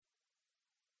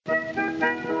Hello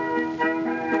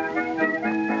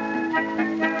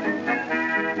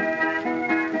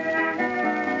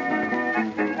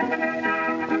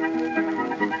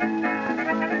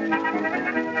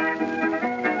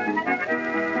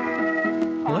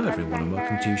everyone and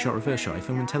welcome to Shot Reverse Shot, a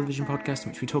film and television podcast in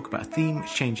which we talk about a theme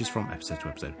which changes from episode to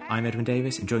episode. I'm Edwin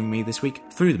Davis, and joining me this week,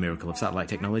 through the miracle of satellite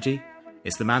technology,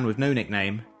 it's the man with no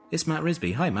nickname, it's Matt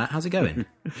Risby. Hi Matt, how's it going?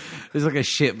 It's like a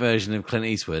shit version of Clint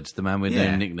Eastwood, the man with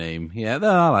no nickname. Yeah,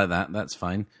 I like that, that's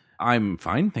fine. I'm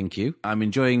fine, thank you. I'm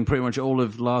enjoying pretty much all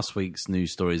of last week's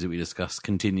news stories that we discussed,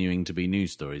 continuing to be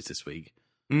news stories this week.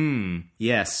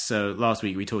 Yes, so last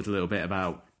week we talked a little bit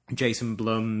about Jason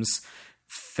Blum's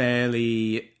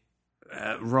fairly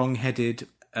wrong-headed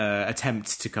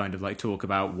attempt to kind of like talk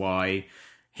about why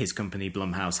his company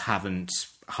Blumhouse haven't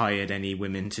hired any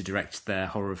women to direct their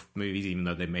horror movies, even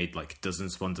though they've made like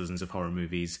dozens of horror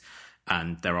movies,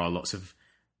 and there are lots of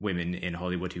women in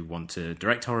Hollywood who want to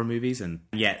direct horror movies, and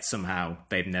yet somehow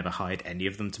they've never hired any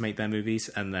of them to make their movies.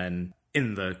 And then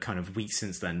in the kind of weeks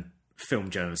since then, film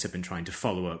journalists have been trying to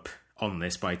follow up on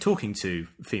this by talking to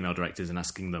female directors and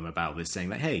asking them about this, saying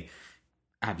like, hey,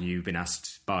 have you been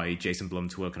asked by Jason Blum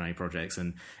to work on any projects?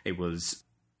 And it was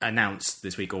announced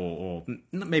this week, or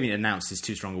maybe announced is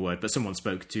too strong a word, but someone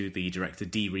spoke to the director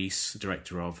Dee Reese,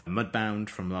 director of Mudbound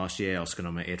from last year, Oscar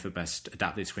nominated for Best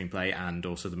Adapted Screenplay, and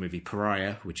also the movie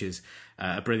Pariah, which is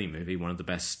a brilliant movie, one of the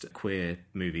best queer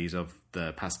movies of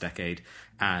the past decade.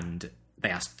 And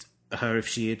they asked her if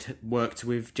she had worked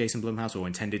with Jason Blumhouse or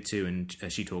intended to, and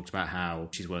she talked about how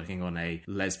she's working on a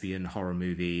lesbian horror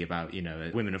movie about, you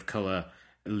know, women of colour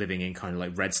living in kind of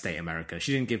like red state America.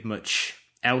 She didn't give much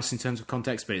else in terms of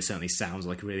context, but it certainly sounds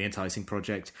like a really enticing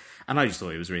project. And I just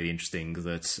thought it was really interesting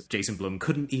that Jason Blum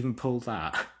couldn't even pull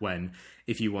that, when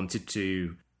if you wanted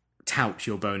to tout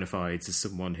your bona fides as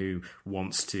someone who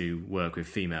wants to work with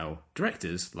female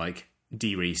directors, like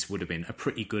Dee Reese would have been a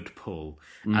pretty good pull,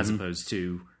 as opposed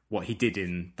to what he did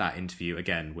in that interview,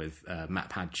 again, with Matt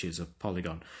Patches of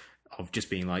Polygon, of just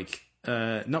being like,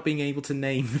 not being able to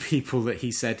name the people that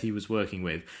he said he was working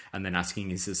with, and then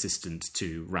asking his assistant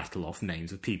to rattle off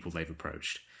names of people they've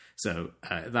approached. So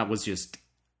that was just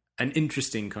an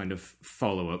interesting kind of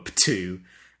follow-up to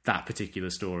that particular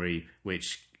story,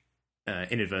 which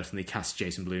inadvertently cast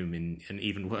Jason Blum in an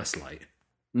even worse light.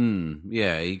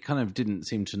 Yeah, he kind of didn't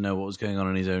seem to know what was going on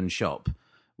in his own shop,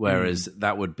 whereas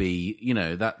that would be, you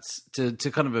know, that's to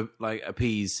kind of like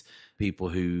appease people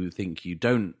who think you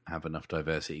don't have enough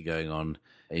diversity going on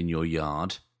in your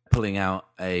yard. Pulling out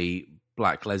a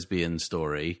black lesbian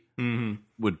story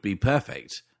would be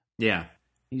perfect. Yeah.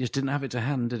 He just didn't have it to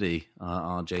hand, did he,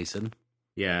 our Jason?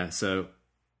 Yeah, so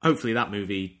hopefully that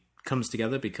movie comes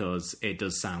together, because it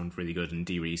does sound really good, and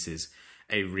Dee Reese is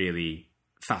a really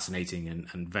fascinating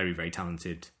and very, very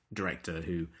talented director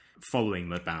who, following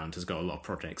Mudbound, has got a lot of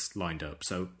projects lined up.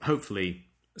 So hopefully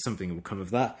something will come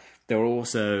of that. There are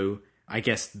also, I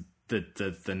guess,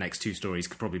 the next two stories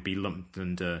could probably be lumped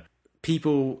under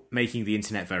people making the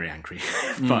internet very angry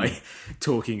by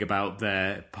talking about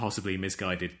their possibly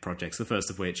misguided projects. The first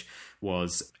of which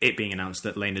was it being announced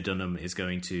that Lena Dunham is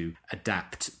going to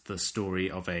adapt the story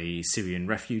of a Syrian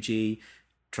refugee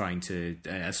trying to,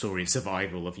 a story of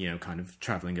survival, of, you know, kind of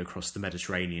travelling across the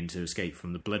Mediterranean to escape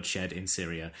from the bloodshed in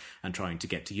Syria and trying to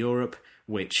get to Europe,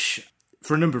 which,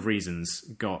 for a number of reasons,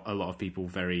 got a lot of people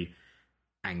very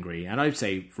angry. And I'd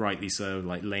say rightly so.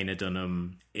 Like, Lena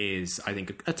Dunham is, I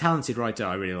think, a talented writer.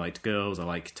 I really liked Girls. I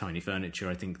like Tiny Furniture.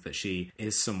 I think that she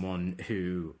is someone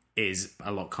who is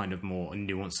a lot kind of more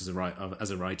nuanced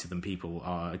as a writer than people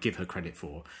give her credit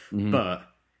for. But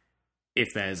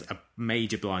if there's a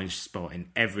major blind spot in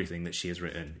everything that she has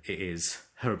written, it is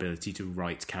her ability to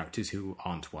write characters who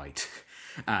aren't white.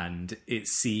 And it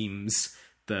seems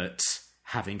that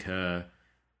having her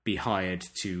be hired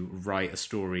to write a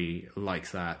story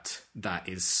like that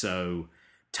is so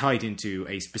tied into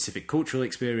a specific cultural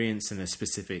experience and a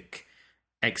specific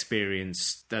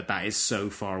experience that is so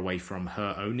far away from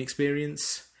her own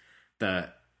experience,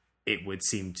 that it would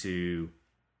seem to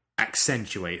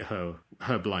accentuate her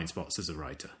blind spots as a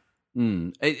writer.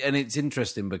 And it's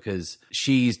interesting because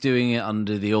she's doing it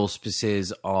under the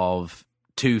auspices of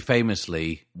two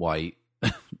famously white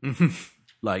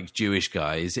like Jewish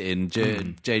guys in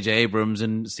J.J. Abrams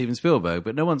and Steven Spielberg,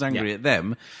 but no one's angry at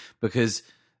them because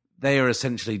they are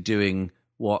essentially doing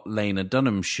what Lena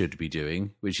Dunham should be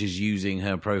doing, which is using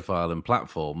her profile and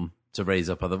platform to raise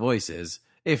up other voices.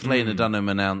 If Lena Dunham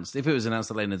if it was announced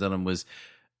that Lena Dunham was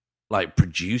like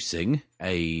producing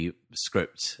a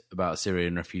script about a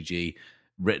Syrian refugee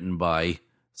written by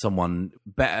someone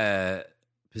better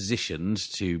positioned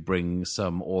to bring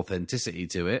some authenticity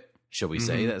to it, shall we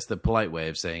say, that's the polite way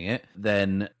of saying it,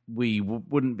 then we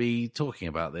wouldn't be talking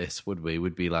about this, would we?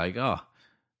 We'd be like,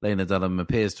 Lena Dunham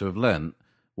appears to have learnt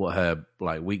what her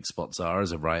like weak spots are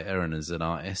as a writer and as an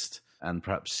artist, and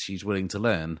perhaps she's willing to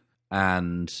learn.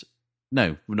 And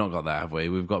no, we've not got that, have we?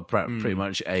 We've got pretty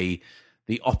much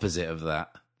the opposite of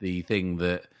that, the thing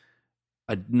that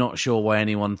I'm not sure why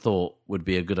anyone thought would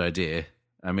be a good idea.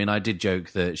 I mean, I did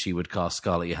joke that she would cast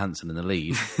Scarlett Johansson in the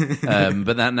lead,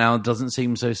 but that now doesn't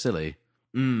seem so silly.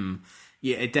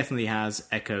 Yeah, it definitely has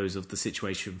echoes of the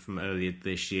situation from earlier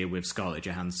this year with Scarlett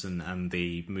Johansson and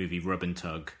the movie Rub and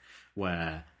Tug,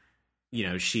 where, you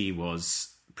know, she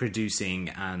was producing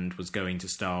and was going to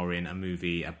star in a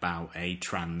movie about a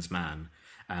trans man,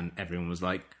 and everyone was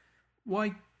like,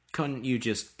 why can't you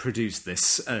just produce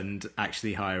this and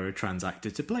actually hire a trans actor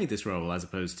to play this role, as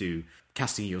opposed to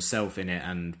casting yourself in it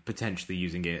and potentially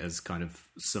using it as kind of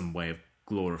some way of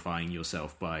glorifying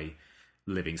yourself by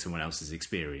living someone else's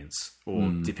experience or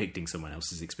depicting someone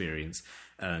else's experience.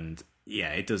 And yeah,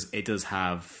 it does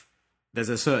have, there's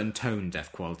a certain tone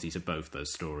deaf quality to both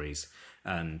those stories.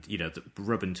 And, you know, the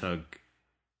Rub and Tug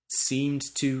seemed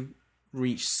to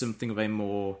reach something of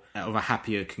a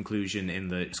happier conclusion, in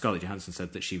that Scarlett Johansson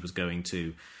said that she was going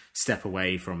to step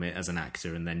away from it as an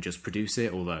actor and then just produce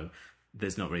it, although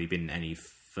there's not really been any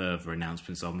further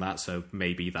announcements on that, so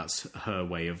maybe that's her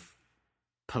way of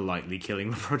politely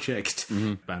killing the project.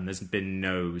 And there's been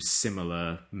no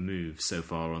similar move so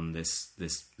far on this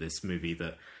movie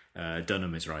that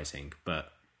Dunham is writing,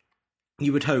 but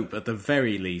you would hope at the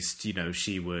very least, you know,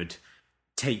 she would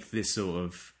take this sort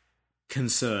of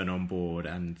concern on board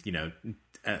and, you know,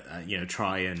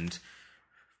 try and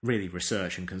really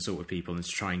research and consult with people and to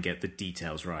try and get the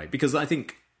details right. Because I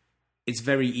think it's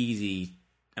very easy,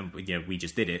 and yeah, we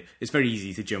just did it, it's very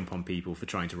easy to jump on people for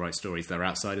trying to write stories that are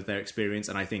outside of their experience.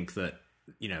 And I think that,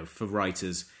 you know, for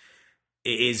writers,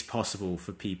 it is possible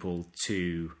for people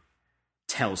to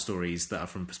tell stories that are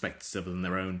from perspectives other than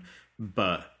their own,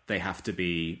 but they have to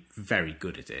be very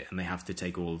good at it, and they have to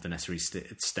take all of the necessary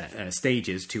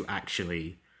stages to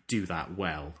actually do that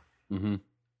well. And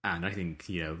I think,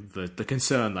 you know, the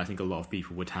concern that I think a lot of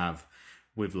people would have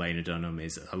with Lena Dunham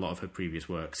is a lot of her previous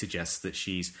work suggests that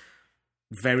she's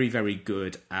very, very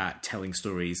good at telling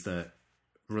stories that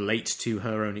relate to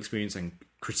her own experience and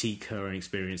critique her own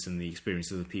experience and the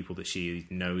experiences of the people that she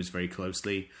knows very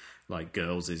closely. Like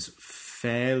Girls is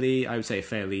fairly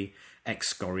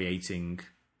excoriating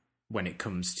when it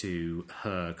comes to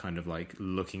her kind of like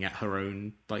looking at her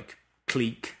own like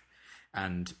clique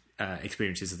and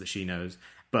experiences that she knows.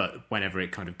 But whenever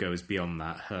it kind of goes beyond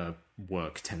that, her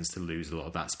work tends to lose a lot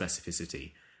of that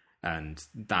specificity. And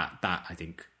that I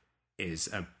think is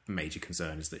a major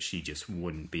concern, is that she just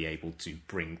wouldn't be able to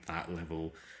bring that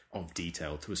level of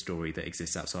detail to a story that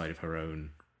exists outside of her own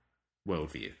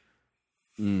worldview.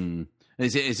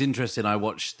 It's interesting. I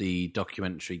watched the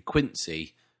documentary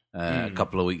Quincy a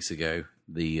couple of weeks ago,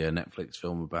 the Netflix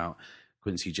film about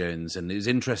Quincy Jones, and it was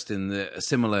interesting that a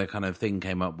similar kind of thing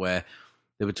came up where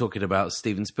they were talking about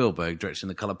Steven Spielberg directing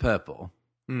The Colour Purple,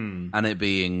 and it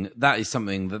being, that is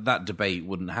something that debate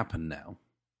wouldn't happen now.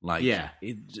 Like,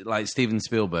 like Steven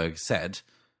Spielberg said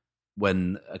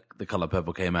when The Colour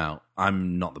Purple came out,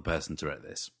 I'm not the person to write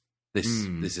this.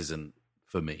 This isn't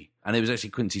for me. And it was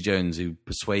actually Quincy Jones who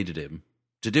persuaded him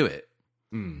to do it,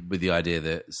 with the idea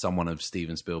that someone of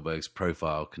Steven Spielberg's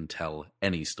profile can tell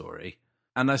any story.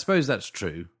 And I suppose that's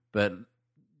true, but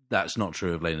that's not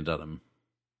true of Lena Dunham.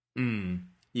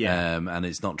 And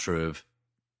it's not true of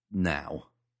now,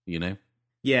 you know?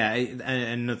 Yeah,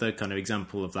 another kind of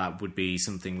example of that would be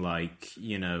something like,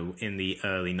 you know, in the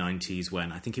early 90s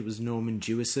when I think it was Norman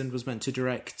Jewison was meant to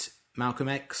direct Malcolm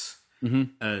X.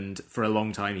 And for a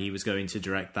long time he was going to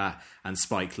direct that, and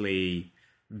Spike Lee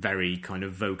very kind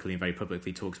of vocally and very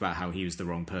publicly talks about how he was the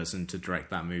wrong person to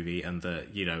direct that movie, and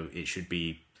that, you know, it should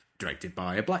be directed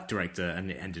by a black director,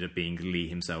 and it ended up being Lee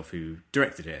himself who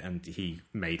directed it, and he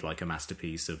made like a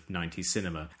masterpiece of 90s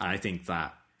cinema. And I think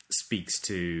that speaks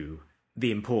to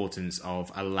the importance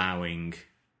of allowing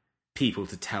people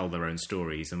to tell their own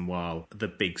stories. And while the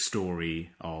big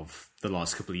story of the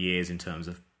last couple of years in terms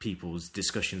of people's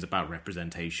discussions about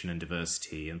representation and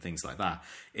diversity and things like that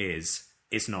is,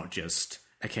 it's not just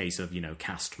a case of, you know,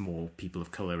 cast more people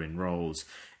of colour in roles.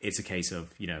 It's a case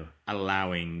of, you know,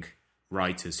 allowing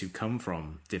writers who come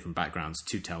from different backgrounds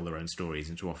to tell their own stories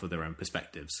and to offer their own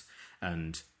perspectives.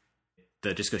 And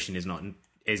the discussion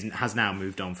has now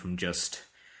moved on from just,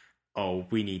 oh,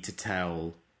 we need to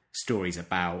tell stories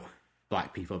about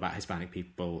black people, about Hispanic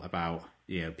people, about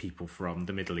people from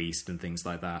the Middle East and things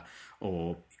like that,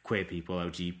 or queer people,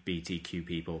 LGBTQ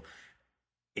people.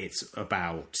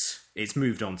 It's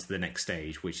moved on to the next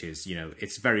stage, which is,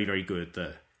 it's very, very good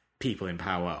that people in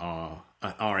power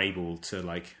are able to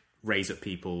like raise up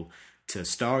people to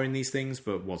star in these things.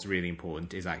 But what's really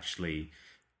important is actually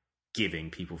giving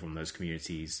people from those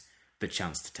communities the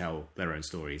chance to tell their own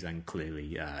stories. And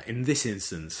clearly, in this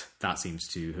instance, that seems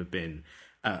to have been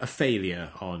a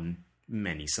failure on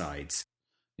many sides.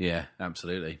 Yeah,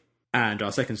 absolutely. And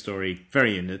our second story,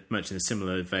 much in a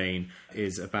similar vein,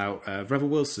 is about Rebel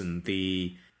Wilson,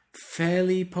 the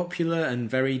fairly popular and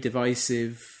very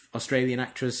divisive Australian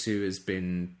actress whose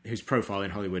profile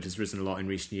in Hollywood has risen a lot in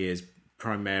recent years,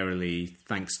 primarily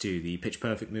thanks to the Pitch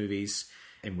Perfect movies,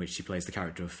 in which she plays the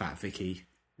character of Fat Vicky,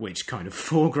 which kind of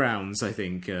foregrounds, I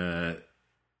think,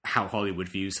 how Hollywood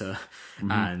views her.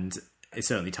 Mm-hmm. And it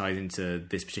certainly ties into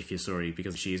this particular story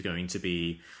because she is going to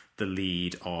be the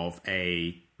lead of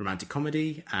a romantic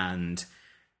comedy, and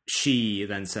she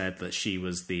then said that she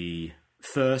was the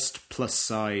first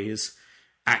plus-size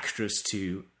actress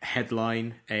to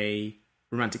headline a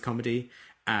romantic comedy,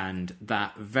 and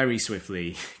that very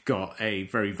swiftly got a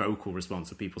very vocal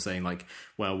response of people saying, like,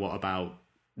 well, what about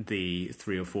the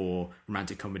 3 or 4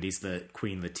 romantic comedies that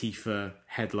Queen Latifah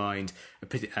headlined?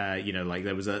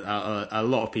 There was a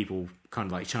lot of people kind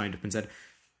of like chimed up and said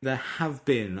there have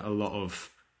been a lot of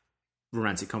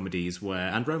romantic comedies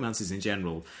and romances in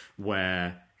general,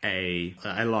 where a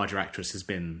larger actress has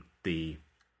been the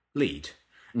lead.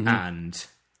 Mm-hmm.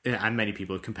 And many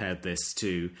people have compared this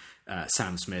to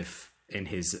Sam Smith in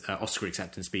his Oscar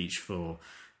acceptance speech for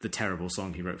the terrible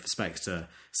song he wrote for Spectre,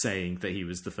 saying that he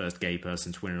was the first gay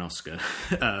person to win an Oscar,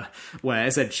 where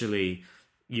essentially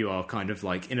you are kind of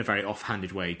like, in a very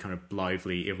offhanded way, kind of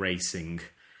blithely erasing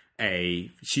a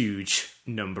huge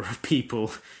number of people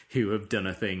who have done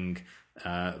a thing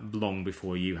long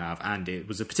before you have. And it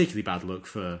was a particularly bad look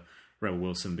for Rebel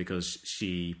Wilson because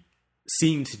she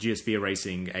seemed to just be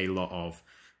erasing a lot of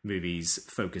movies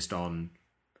focused on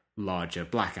larger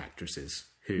black actresses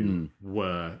who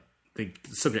were the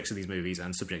subjects of these movies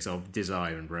and subjects of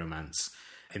desire and romance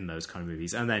in those kind of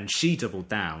movies. And then she doubled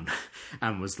down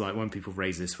and was like, when people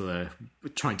raise this with her,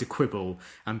 trying to quibble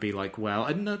and be like, well,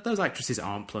 I know those actresses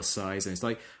aren't plus size. And it's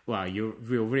like, wow, you're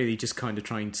really just kind of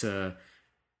trying to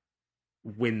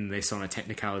win this on a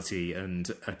technicality, and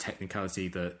a technicality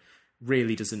that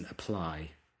really doesn't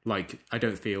apply. Like, I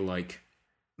don't feel like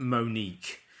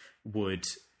Monique would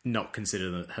not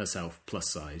consider herself plus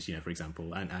size, for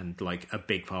example, and like a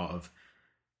big part of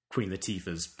Queen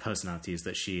Latifah's personality is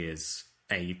that she is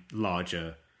a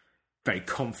larger, very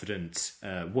confident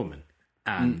woman,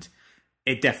 and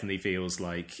it definitely feels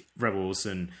like Rebel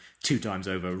Wilson 2 times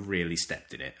over really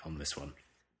stepped in it on this one.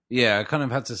 Yeah, I kind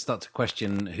of had to start to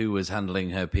question who was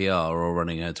handling her PR or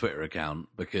running her Twitter account,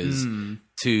 because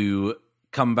to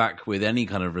come back with any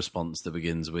kind of response that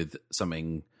begins with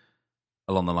something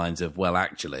along the lines of, well,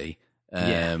 actually,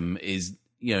 is,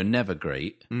 never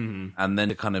great. Mm-hmm. And then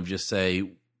to kind of just say,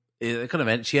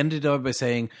 she ended up by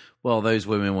saying, well, those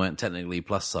women weren't technically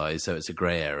plus size, so it's a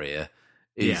grey area,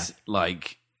 is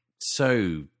like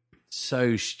so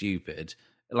stupid.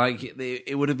 Like,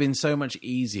 it would have been so much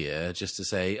easier just to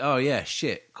say, oh, yeah,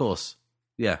 shit, of course.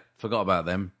 Yeah, forgot about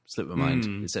them, slipped my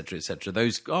mind, etc., etc.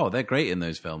 Those, they're great in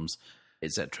those films,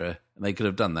 etc. And they could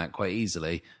have done that quite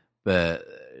easily. But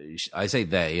I say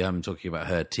they, I'm talking about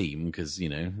her team, because,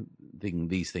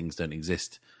 these things don't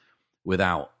exist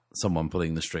without someone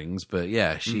pulling the strings. But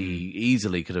yeah, she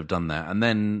easily could have done that. And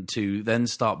then to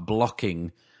start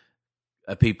blocking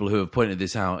people who have pointed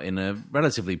this out in a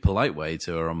relatively polite way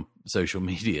to her on social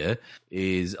media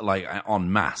is like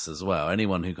en masse as well.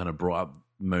 Anyone who kind of brought up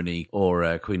Monique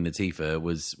or Queen Latifah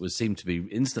was seemed to be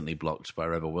instantly blocked by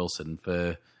Rebel Wilson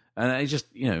and it just,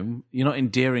 you're not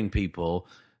endearing people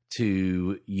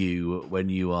to you when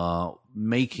you are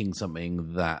making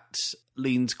something that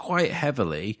leans quite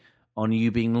heavily on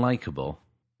you being likable.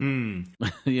 You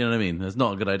know what I mean? That's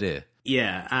not a good idea.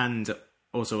 Yeah, and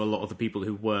also a lot of the people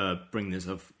who were bringing this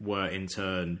up were in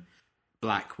turn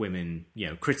black women,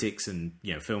 critics and,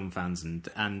 film fans,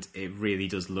 and it really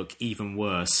does look even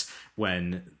worse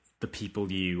when the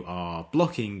people you are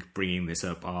blocking bringing this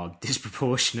up are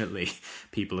disproportionately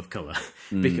people of colour,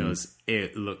 because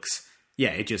it looks,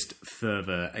 it just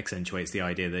further accentuates the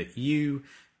idea that you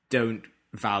don't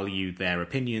value their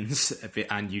opinions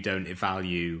and you don't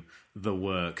value the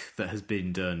work that has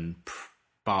been done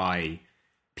by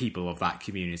people of that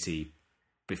community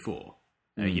before.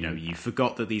 You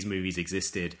forgot that these movies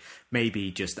existed, maybe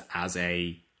just as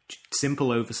a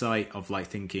simple oversight of like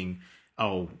thinking,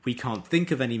 oh, we can't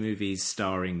think of any movies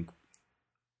starring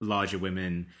larger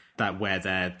women that where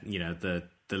they're,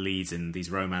 the leads in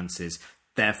these romances,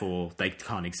 therefore they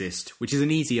can't exist, which is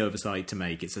an easy oversight to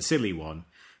make. It's a silly one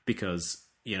because,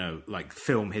 like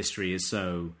film history is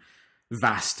so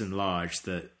vast and large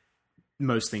that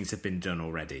most things have been done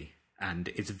already. And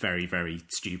it's very, very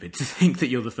stupid to think that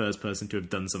you're the first person to have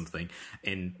done something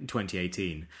in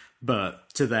 2018. But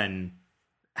to then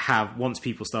once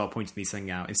people start pointing these things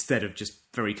out, instead of just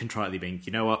very contritely being,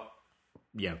 you know what,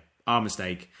 our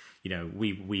mistake,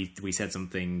 we said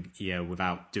something,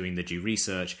 without doing the due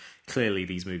research. Clearly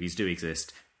these movies do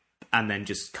exist. And then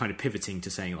just kind of pivoting to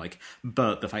saying, like,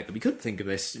 but the fact that we couldn't think of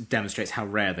this demonstrates how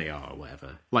rare they are or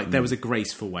whatever. Like, there was a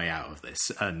graceful way out of this,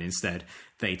 and instead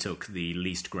they took the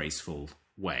least graceful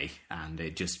way, and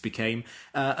it just became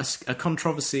a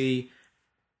controversy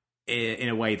in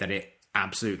a way that it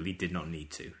absolutely did not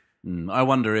need to. I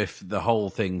wonder if the whole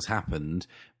thing's happened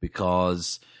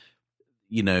because,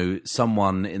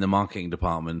 someone in the marketing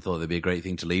department thought it'd be a great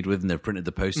thing to lead with, and they've printed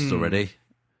the posters already.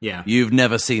 Yeah. You've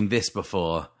never seen this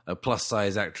before. A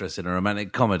plus-size actress in a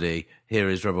romantic comedy. Here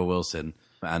is Rebel Wilson.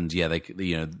 And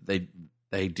they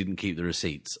didn't keep the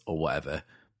receipts or whatever.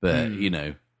 But,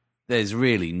 there's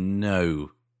really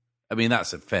no... I mean,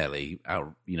 that's a fairly,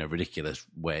 ridiculous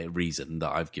reason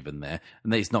that I've given there.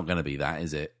 And it's not going to be that,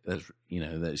 is it?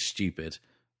 That's stupid.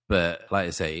 But like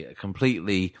I say, a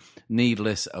completely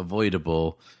needless,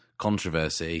 avoidable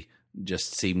controversy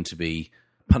just seemed to be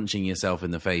punching yourself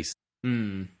in the face.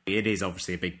 It is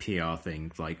obviously a big PR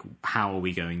thing. Like, how are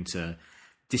we going to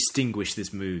distinguish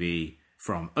this movie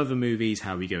from other movies?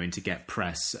 How are we going to get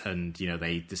press? And,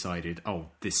 they decided,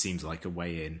 this seems like a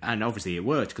way in. And obviously it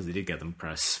worked because they did get them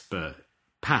press. But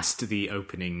past the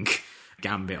opening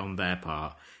gambit on their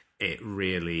part, it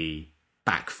really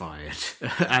backfired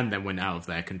and then went out of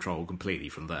their control completely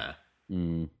from there.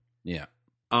 Yeah.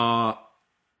 Our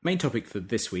main topic for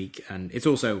this week, and it's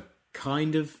also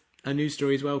kind of a news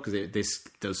story as well, because this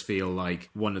does feel like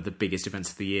one of the biggest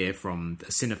events of the year from a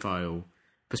cinephile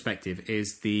perspective,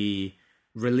 is the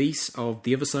release of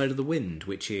The Other Side of the Wind,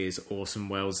 which is Orson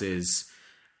Welles'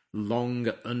 long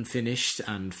unfinished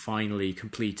and finally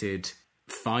completed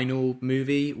final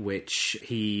movie, which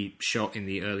he shot in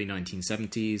the early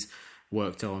 1970s,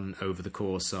 worked on over the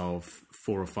course of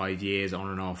 4 or 5 years on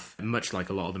and off, much like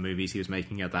a lot of the movies he was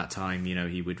making at that time.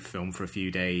 He would film for a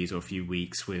few days or a few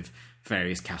weeks with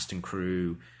various cast and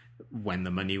crew. When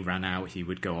the money ran out, he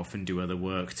would go off and do other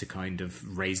work to kind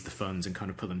of raise the funds and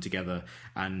kind of put them together.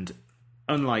 And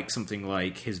unlike something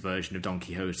like his version of Don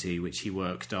Quixote, which he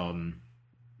worked on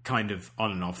kind of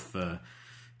on and off for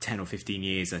 10 or 15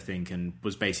 years, I think, and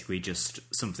was basically just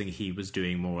something he was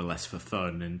doing more or less for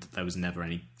fun, and there was never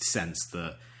any sense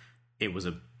that it was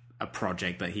a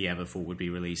project that he ever thought would be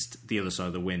released. The Other Side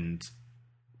of the Wind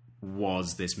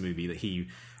was this movie that he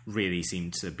really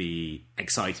seemed to be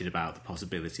excited about the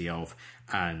possibility of,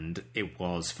 and it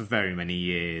was for very many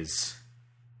years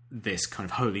this kind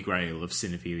of holy grail of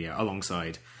cinephilia,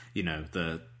 alongside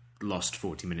the lost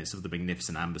 40 minutes of The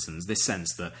Magnificent Ambersons. This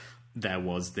sense that there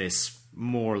was this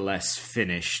more or less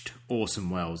finished Orson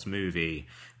Welles movie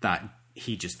that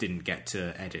he just didn't get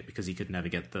to edit because he could never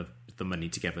get the money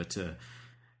together to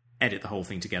edit the whole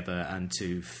thing together and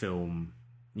to film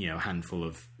a handful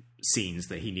of scenes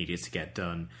that he needed to get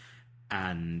done.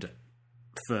 And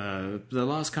for the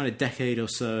last kind of decade or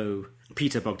so,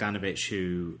 Peter Bogdanovich,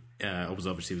 who was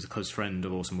a close friend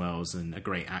of Orson Welles and a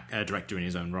great director in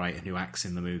his own right and who acts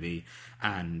in the movie,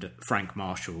 and Frank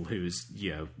Marshall, who's,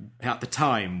 at the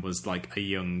time was like a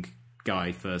young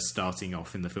guy first starting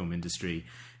off in the film industry,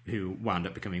 who wound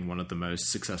up becoming one of the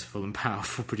most successful and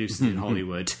powerful producers in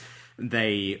Hollywood.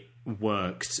 They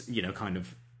worked, kind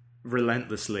of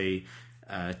relentlessly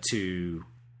to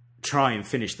try and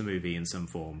finish the movie in some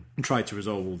form, and tried to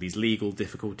resolve all these legal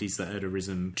difficulties that had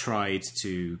arisen, tried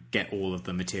to get all of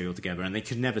the material together, and they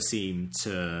could never seem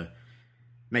to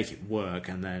make it work.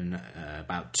 And then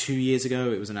about 2 years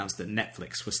ago, it was announced that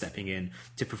Netflix was stepping in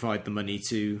to provide the money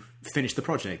to finish the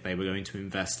project. They were going to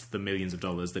invest the millions of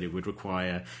dollars that it would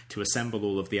require to assemble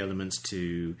all of the elements,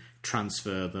 to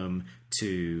transfer them,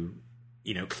 to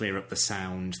clear up the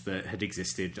sound that had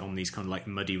existed on these kind of like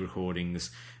muddy recordings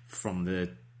from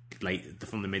the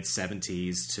mid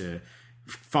 70s, to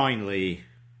finally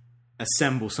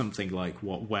assemble something like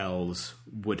what Welles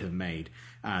would have made.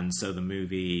 And so the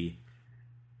movie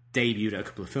debuted at a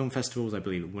couple of film festivals. I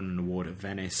believe it won an award at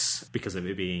Venice because of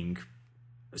it being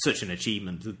such an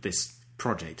achievement that this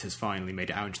project has finally made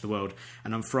it out into the world.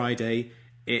 And on Friday,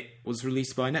 it was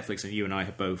released by Netflix, and you and I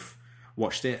have both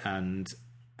watched it. And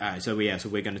so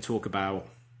we're going to talk about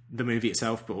the movie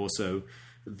itself, but also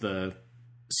the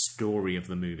story of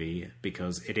the movie,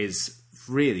 because it is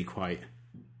really quite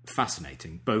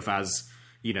fascinating, both as,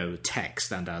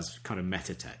 text and as kind of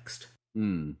meta text.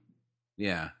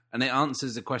 Yeah. And it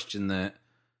answers a question that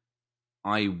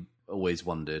I always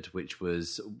wondered, which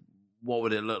was, what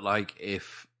would it look like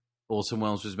if Orson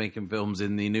Welles was making films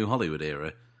in the New Hollywood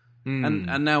era?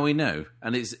 And now we know.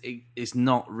 And it's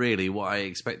not really what I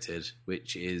expected,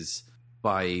 which is,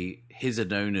 by his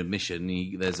own admission,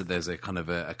 there's a kind of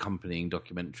a accompanying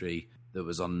documentary that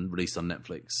was released on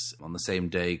Netflix on the same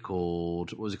day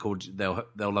called, what was it called? They'll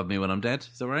Love Me When I'm Dead.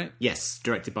 Is that right? Yes,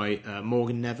 directed by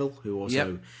Morgan Neville, who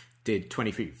also did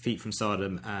 20 Feet from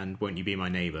Stardom and Won't You Be My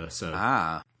Neighbour. So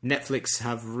Netflix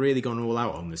have really gone all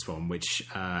out on this one, which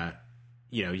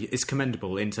is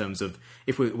commendable in terms of,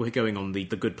 if we're going on the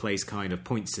good place kind of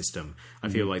point system, I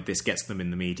feel like this gets them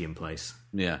in the medium place.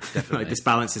 Yeah, definitely. This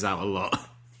balances out a lot.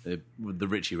 The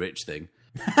Richie Rich thing.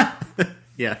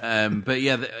 Yeah. But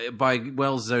yeah, by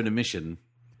Wells' own admission,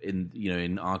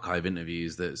 in archive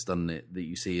interviews that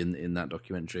you see in that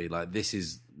documentary, like, this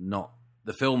is not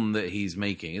the film that he's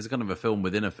making. It's kind of a film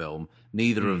within a film.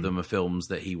 Neither of them are films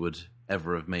that he would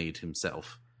ever have made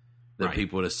himself, that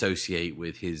people would associate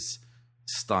with his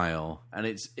style. And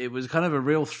it was kind of a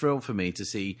real thrill for me to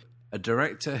see a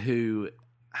director who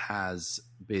has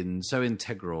been so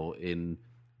integral in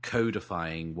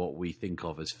codifying what we think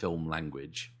of as film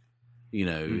language.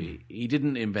 He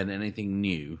didn't invent anything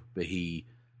new, but he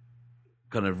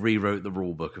kind of rewrote the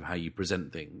rule book of how you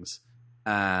present things.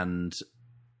 And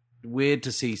weird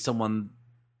to see someone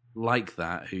like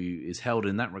that, who is held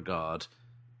in that regard,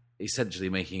 essentially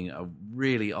making a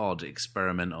really odd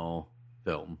experimental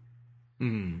film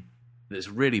that's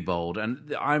really bold.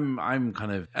 And I'm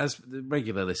kind of, as the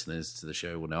regular listeners to the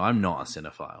show will know, I'm not a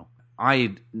cinephile.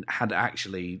 I had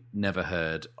actually never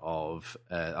heard of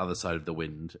Other Side of the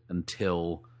Wind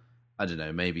until, I don't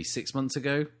know, maybe 6 months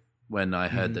ago, when I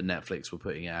heard that Netflix were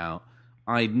putting it out.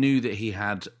 I knew that he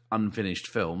had unfinished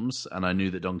films, and I knew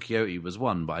that Don Quixote was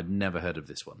one, but I'd never heard of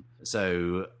this one.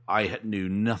 So I knew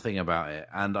nothing about it,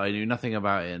 and I knew nothing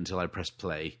about it until I pressed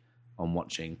play on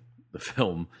watching the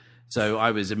film. So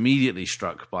I was immediately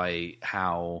struck by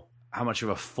how much of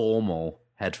a formal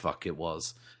headfuck it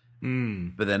was.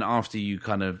 But then after you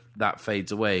kind of, that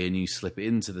fades away and you slip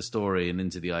into the story and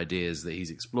into the ideas that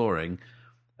he's exploring,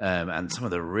 and some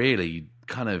of the really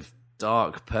kind of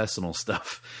dark personal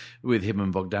stuff with him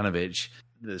and Bogdanovich,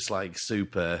 that's like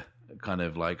super kind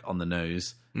of like on the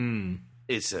nose.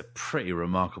 It's a pretty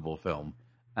remarkable film,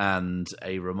 and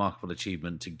a remarkable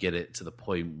achievement to get it to the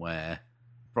point where,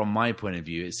 from my point of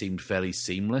view, it seemed fairly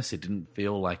seamless. It didn't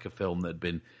feel like a film that had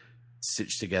been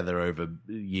stitched together over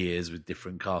years with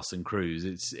different casts and crews.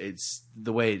 It's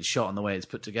the way it's shot and the way it's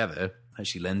put together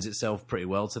actually lends itself pretty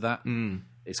well to that.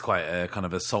 It's quite a kind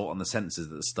of assault on the senses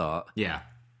at the start. Yeah.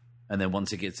 And then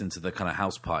once it gets into the kind of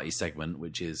house party segment,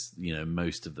 which is,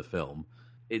 most of the film,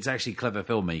 it's actually clever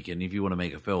filmmaking. If you want to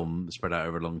make a film spread out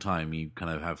over a long time, you kind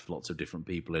of have lots of different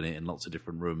people in it in lots of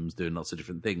different rooms doing lots of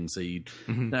different things. So you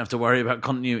don't have to worry about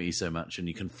continuity so much, and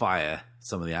you can fire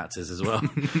some of the actors as well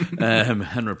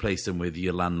and replace them with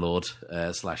your landlord /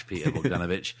 Peter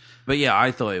Bogdanovich. But yeah,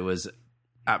 I thought it was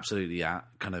absolutely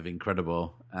kind of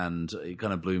incredible, and it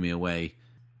kind of blew me away.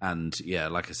 And yeah,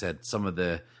 like I said, some of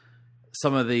the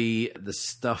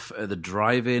stuff at the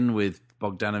drive-in with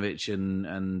Bogdanovich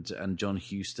and John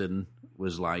Huston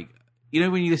was like,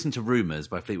 when you listen to Rumours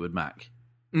by Fleetwood Mac,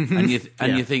 and you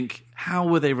think, how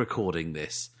were they recording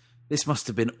this? This must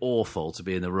have been awful to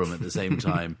be in the room at the same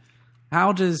time.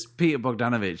 How does Peter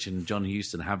Bogdanovich and John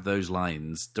Huston have those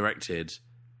lines directed,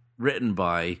 written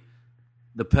by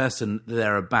the person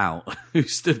they're about, who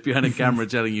stood behind a camera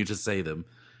telling you to say them?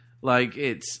 Like,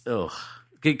 it's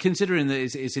considering that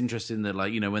it's interesting that,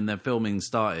 like, when their filming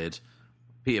started,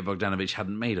 Peter Bogdanovich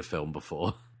hadn't made a film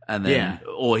before. And then,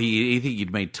 or I think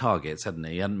he'd made Targets, hadn't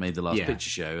he? He hadn't made The Last Picture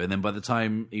Show. And then by the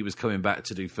time he was coming back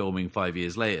to do filming 5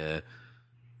 years later,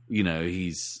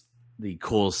 he's the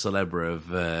cause célèbre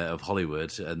of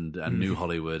Hollywood and New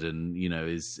Hollywood, and,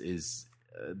 is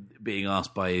being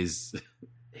asked by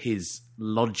his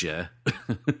lodger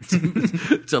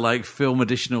to like film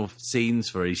additional scenes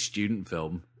for his student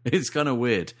film. It's kind of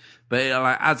weird, but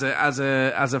like, as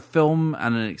a film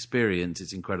and an experience,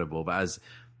 it's incredible. But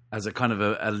as a kind of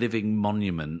a living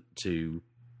monument to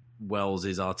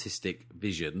Wells's artistic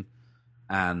vision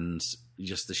and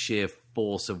just the sheer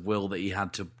force of will that he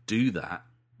had to do that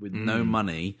with no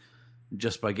money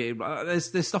just by getting.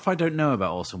 There's stuff I don't know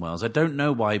about Orson Welles. I don't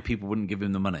know why people wouldn't give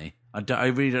him the money. I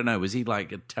really don't know. Was he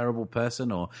like a terrible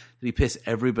person, or did he piss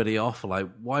everybody off? Like,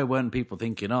 why weren't people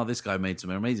thinking, "Oh, this guy made some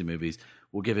amazing movies.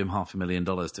 We'll give him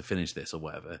 $500,000 to finish this," or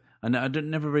whatever? And I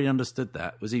never really understood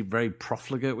that. Was he very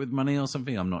profligate with money or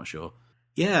something? I'm not sure.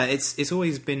 Yeah, it's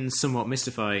always been somewhat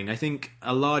mystifying. I think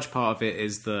a large part of it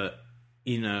is that,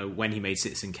 when he made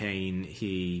Citizen Kane,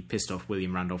 he pissed off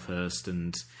William Randolph Hearst,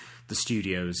 and the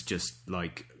studios just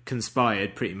like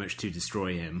conspired pretty much to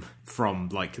destroy him from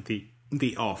like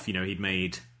the off. He'd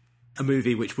made a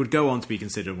movie which would go on to be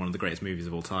considered one of the greatest movies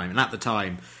of all time, and at the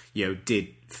time, did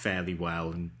fairly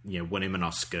well, and won him an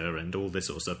Oscar and all this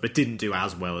sort of stuff, but didn't do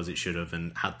as well as it should have,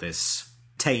 and had this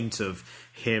taint of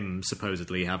him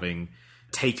supposedly having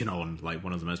taken on like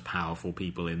one of the most powerful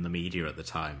people in the media at the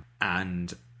time.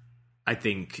 And I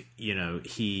think,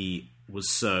 he was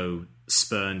so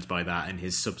spurned by that, and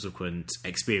his subsequent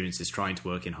experiences trying to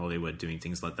work in Hollywood, doing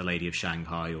things like The Lady of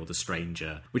Shanghai or The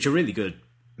Stranger, which are really good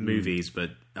movies, but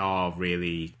are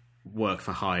really work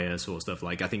for hire sort of stuff.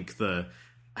 Like, I think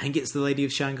it's The Lady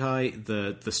of Shanghai.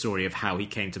 The story of how he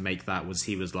came to make that was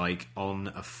he was like on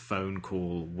a phone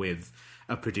call with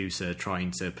a producer trying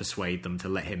to persuade them to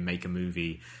let him make a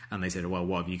movie, and they said, "Well,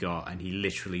 what have you got?" And he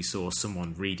literally saw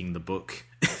someone reading the book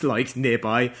like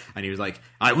nearby, and he was like,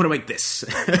 "I want to make this."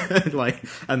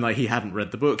 and he hadn't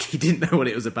read the book, he didn't know what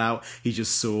it was about, he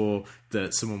just saw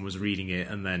that someone was reading it,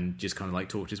 and then just kind of like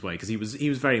talked his way, because he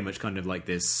was very much kind of like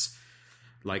this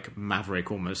like maverick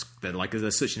almost, that like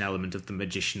there's such an element of the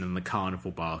magician and the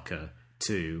carnival barker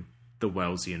to the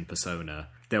Wellesian persona.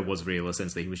 There was real a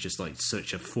sense that he was just like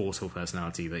such a forceful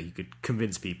personality that he could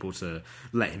convince people to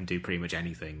let him do pretty much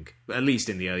anything, at least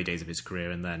in the early days of his career.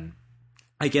 And then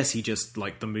I guess he just,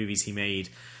 like, the movies he made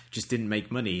just didn't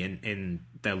make money. In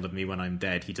They'll Love Me When I'm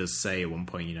Dead, he does say at one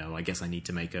point, I guess I need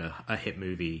to make a hit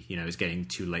movie, it's getting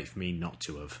too late for me not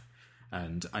to have.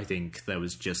 And I think there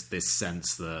was just this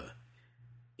sense that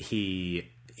he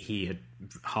had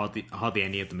hardly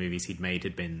any of the movies he'd made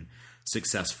had been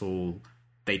successful.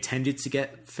 They tended to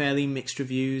get fairly mixed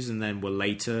reviews and then were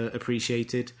later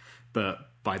appreciated. But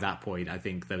by that point, I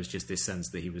think there was just this sense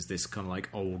that he was this kind of like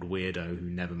old weirdo who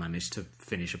never managed to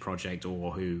finish a project,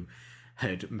 or who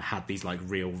had these like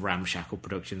real ramshackle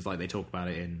productions, like they talk about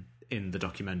it in the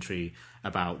documentary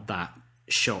about that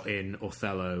shot in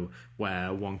Othello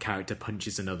where one character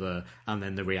punches another, and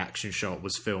then the reaction shot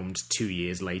was filmed 2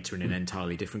 years later in an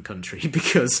entirely different country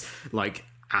because like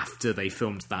after they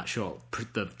filmed that shot,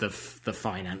 the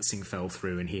financing fell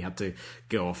through, and he had to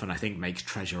go off and I think make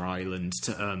Treasure Island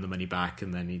to earn the money back.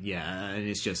 And then and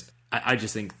it's just, I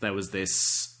just think there was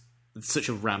such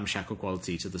a ramshackle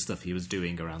quality to the stuff he was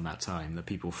doing around that time that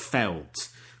people felt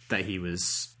that he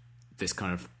was this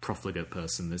kind of profligate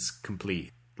person, this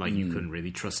complete, like, you couldn't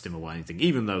really trust him or anything,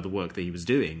 even though the work that he was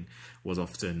doing was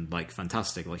often like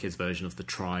fantastic. Like his version of The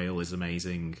Trial is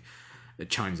amazing.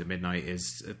 Chimes at Midnight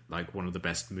is like one of the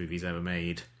best movies ever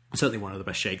made, certainly one of the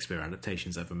best Shakespeare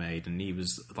adaptations ever made, and he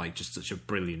was like just such a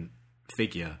brilliant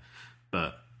figure,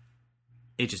 but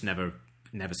it just never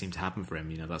seemed to happen for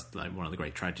him. That's like one of the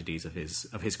great tragedies of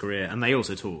his career. And they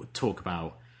also talk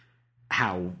about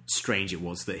how strange it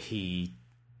was that he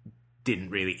didn't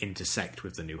really intersect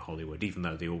with the new Hollywood, even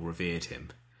though they all revered him.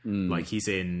 Like he's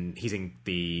in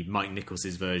the Mike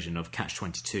Nichols's version of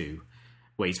Catch-22,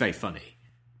 where he's very funny,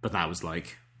 but that was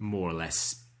like more or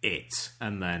less it.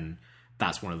 And then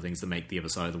that's one of the things that make The Other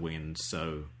Side of the Wind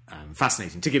so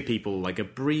fascinating. To give people like a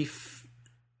brief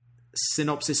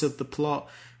synopsis of the plot,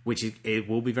 which it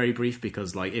will be very brief,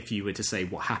 because like if you were to say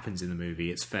what happens in the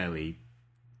movie, it's fairly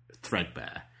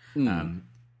threadbare.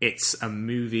 It's a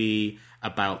movie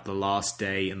about the last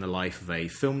day in the life of a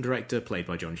film director played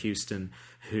by John Huston,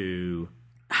 who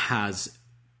has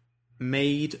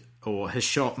made or has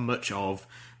shot much of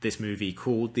this movie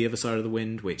called The Other Side of the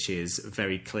Wind, which is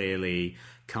very clearly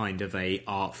kind of a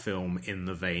art film in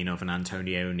the vein of an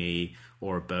Antonioni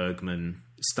or a Bergman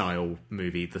style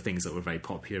movie, the things that were very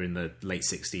popular in the late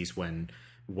 60s when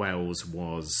Wells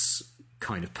was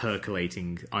kind of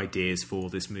percolating ideas for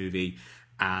this movie.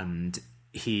 And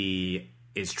he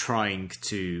is trying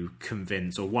to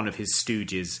convince, or one of his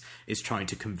stooges is trying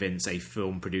to convince a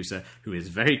film producer who is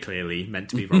very clearly meant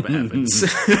to be Robert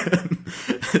Evans.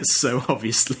 So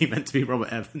obviously meant to be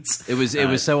Robert Evans. It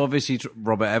was so obviously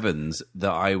Robert Evans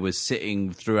that I was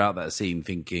sitting throughout that scene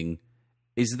thinking,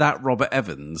 is that Robert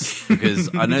Evans? Because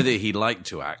I know that he liked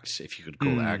to act, if you could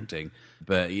call it acting,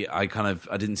 but I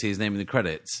didn't see his name in the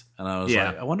credits, and I was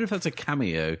like, I wonder if that's a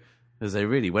cameo, because they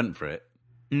really went for it.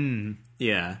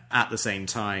 Yeah, at the same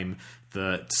time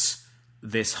that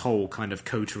this whole kind of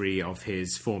coterie of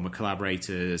his former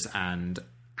collaborators and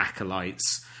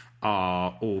acolytes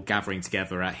are all gathering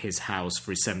together at his house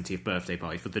for his 70th birthday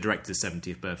party, for the director's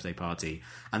 70th birthday party.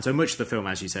 And so much of the film,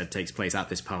 as you said, takes place at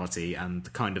this party,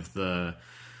 and kind of the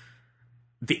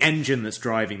engine that's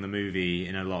driving the movie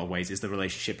in a lot of ways is the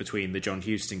relationship between the John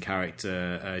Huston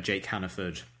character, Jake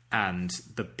Hannaford, and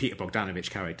the Peter Bogdanovich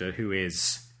character, who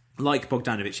is, like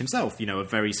Bogdanovich himself, a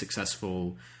very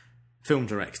successful film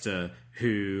director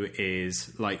who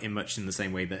is, like, in much in the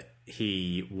same way that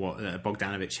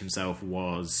Bogdanovich himself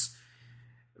was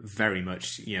very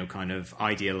much, kind of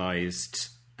idealized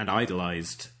and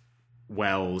idolized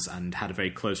Wells and had a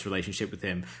very close relationship with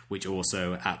him, which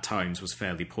also at times was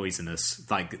fairly poisonous.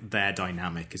 Like, their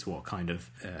dynamic is what kind of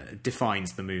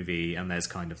defines the movie, and there's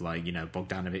kind of like,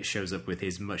 Bogdanovich shows up with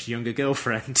his much younger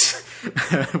girlfriend,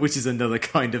 which is another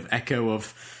kind of echo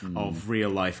of real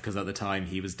life, because at the time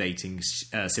he was dating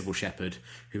Sybil Shepherd,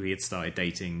 who he had started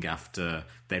dating after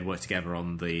they'd worked together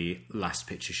on the Last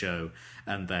Picture Show.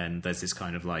 And then there's this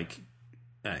kind of like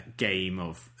game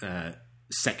of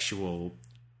sexual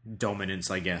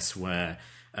dominance, I guess, where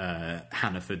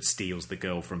Hannaford steals the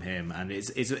girl from him, and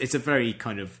it's a very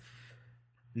kind of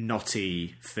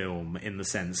knotty film in the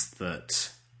sense that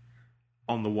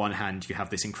on the one hand you have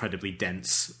this incredibly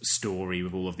dense story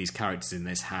with all of these characters in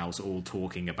this house all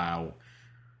talking about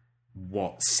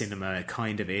what cinema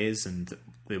kind of is and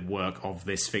the work of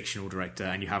this fictional director,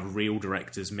 and you have real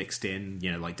directors mixed in,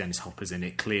 like Dennis Hopper's in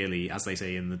it, clearly, as they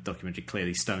say in the documentary,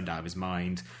 clearly stoned out of his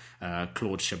mind.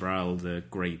 Claude Chabrol, the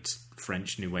great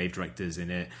French New Wave directors, in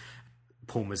it.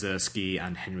 Paul Mazursky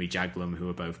and Henry Jaglom, who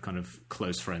are both kind of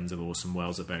close friends of Orson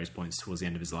Welles at various points towards the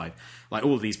end of his life. Like,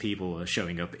 all of these people are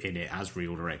showing up in it as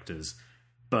real directors,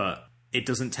 but it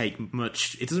doesn't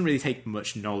really take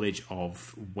much knowledge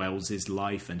of Wells's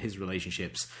life and his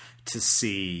relationships to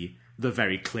see the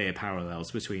very clear parallels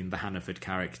between the Hannaford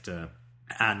character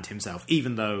and himself,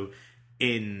 even though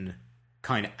in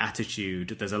kind of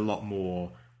attitude there's a lot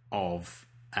more of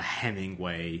a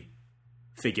Hemingway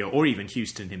figure, or even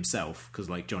Huston himself, because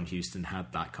like John Huston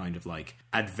had that kind of like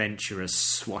adventurous,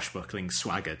 swashbuckling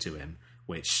swagger to him,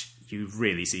 which you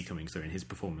really see coming through in his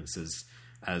performances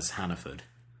as Hannaford.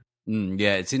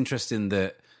 Yeah, it's interesting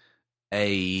that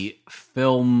a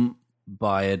film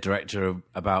by a director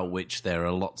about which there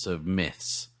are lots of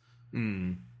myths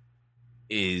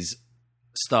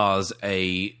stars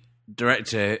a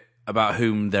director about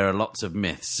whom there are lots of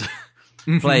myths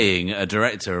playing a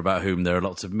director about whom there are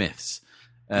lots of myths.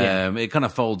 It kind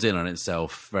of folds in on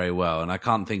itself very well, and I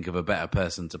can't think of a better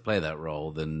person to play that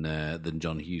role than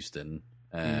John Huston,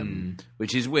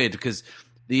 which is weird because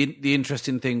the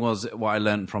interesting thing was, what I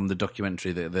learned from the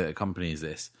documentary that accompanies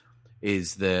this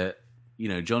is that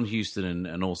John Huston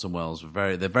and Orson Welles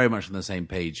they're very much on the same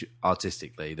page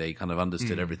artistically. They kind of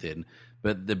understood everything,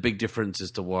 but the big difference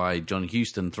as to why John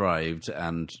Huston thrived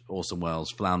and Orson Welles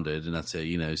floundered and had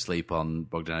to sleep on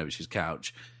Bogdanovich's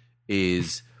couch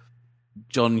is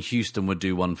John Huston would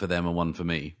do one for them and one for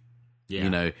me.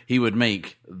 Yeah. He would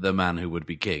make The Man Who Would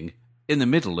Be King in the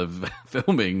middle of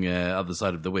filming Other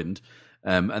Side of the Wind,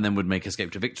 and then would make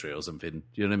Escape to Victory or something. Do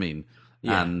you know what I mean?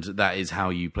 Yeah. And that is how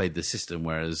you played the system,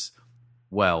 whereas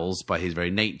Wells, by his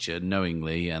very nature,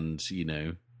 knowingly and,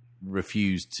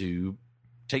 refused to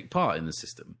take part in the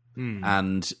system.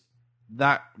 And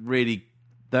that really...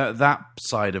 That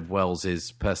side of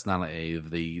Wells's personality,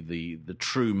 the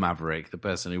true maverick, the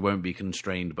person who won't be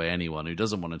constrained by anyone, who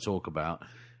doesn't want to talk about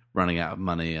running out of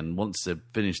money and wants to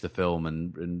finish the film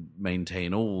and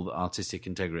maintain all artistic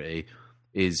integrity,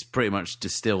 is pretty much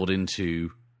distilled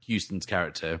into Huston's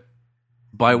character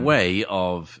by way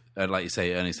of, like you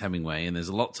say, Ernest Hemingway. And there's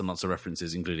lots and lots of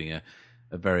references, including a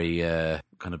very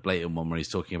kind of blatant one where he's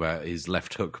talking about his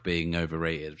left hook being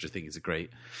overrated, which I think is a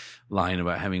great line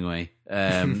about Hemingway.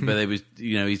 But there was,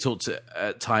 he talked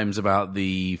at times about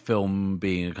the film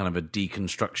being a kind of a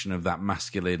deconstruction of that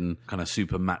masculine kind of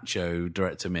super macho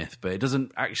director myth, but it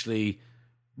doesn't actually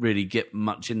really get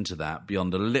much into that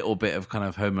beyond a little bit of kind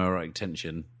of homoerotic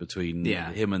tension between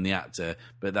him and the actor.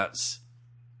 But that's,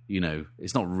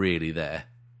 it's not really there.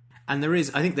 And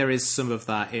I think there is some of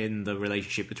that in the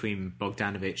relationship between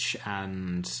Bogdanovich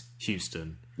and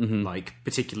Huston. Like,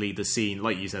 particularly the scene,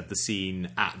 like you said, the scene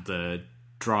at the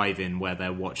drive-in where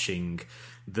they're watching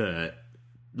the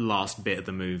last bit of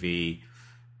the movie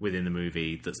within the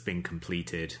movie that's been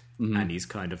completed. And he's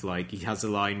kind of like, he has a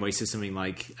line where he says something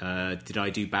like, did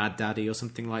I do bad, Daddy, or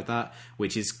something like that,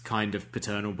 which is kind of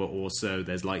paternal, but also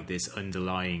there's like this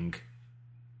underlying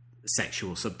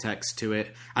sexual subtext to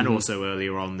it. And also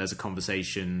earlier on, there's a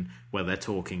conversation where they're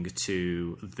talking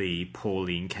to the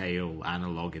Pauline Kael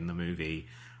analog in the movie,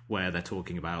 where they're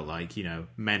talking about, like, you know,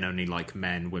 men only like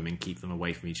men, women keep them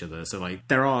away from each other. So, like,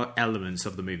 there are elements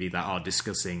of the movie that are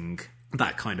discussing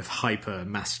that kind of hyper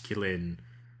masculine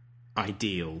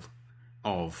ideal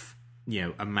of, you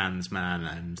know, a man's man,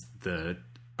 and the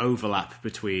overlap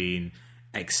between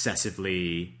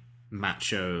excessively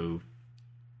macho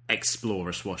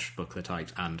explorer swashbuckler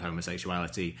types and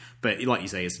homosexuality. But like you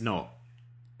say, it's not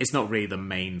really the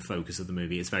main focus of the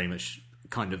movie. It's very much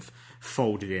kind of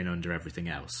folded in under everything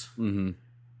else.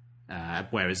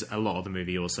 Whereas a lot of the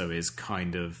movie also is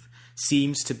kind of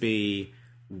seems to be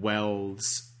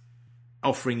Wells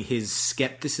offering his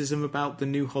skepticism about the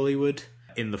new Hollywood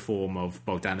in the form of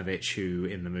Bogdanovich, who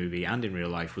in the movie and in real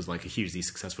life was like a hugely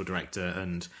successful director,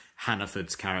 and Hannaford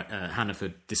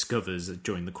discovers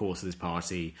during the course of this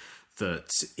party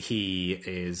that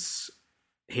his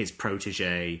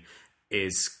protege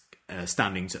is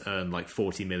standing to earn like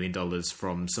 $40 million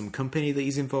from some company that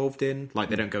he's involved in. Like,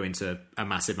 they don't go into a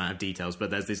massive amount of details, but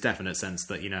there's this definite sense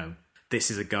that, you know, this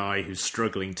is a guy who's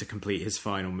struggling to complete his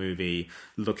final movie,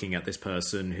 looking at this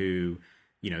person who,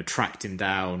 you know, tracked him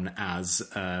down as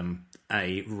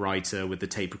a writer with the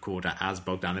tape recorder, as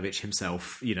Bogdanovich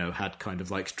himself, you know, had kind of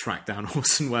like tracked down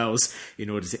Orson Welles in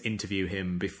order to interview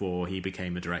him before he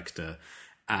became a director,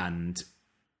 and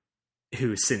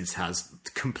who since has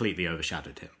completely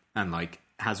overshadowed him and like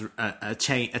has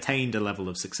attained a level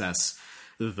of success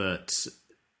that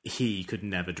he could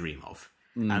never dream of.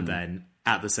 And then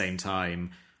at the same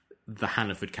time, the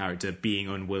Hannaford character being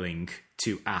unwilling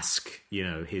to ask, you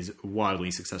know, his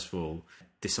wildly successful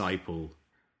disciple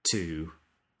to,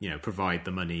 you know, provide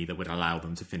the money that would allow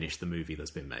them to finish the movie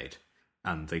that's been made.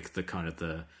 And the kind of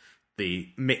the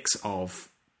mix of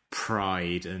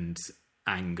pride and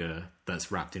anger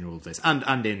that's wrapped in all of this.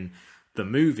 And in the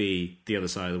movie The Other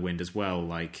Side of the Wind as well,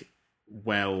 like,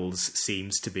 Wells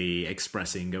seems to be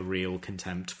expressing a real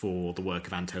contempt for the work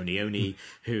of Antonioni,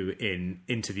 who in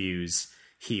interviews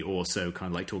he also kind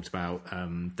of like talked about.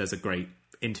 There's a great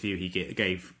interview he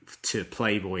gave to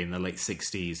Playboy in the late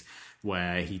 60s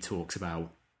where he talks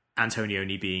about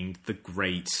Antonioni being the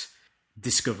great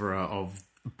discoverer of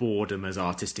boredom as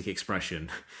artistic expression.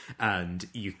 And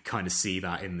you kind of see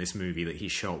that in this movie that he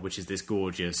shot, which is this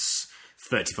gorgeous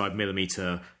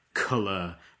 35mm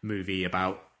colour movie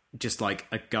about just like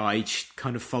a guy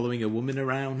kind of following a woman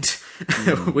around,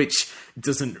 which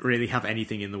doesn't really have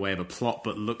anything in the way of a plot,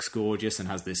 but looks gorgeous and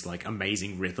has this like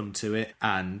amazing rhythm to it.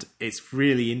 And it's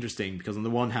really interesting because on the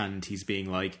one hand, he's being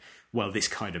like, well, this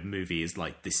kind of movie is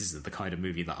like, this isn't the kind of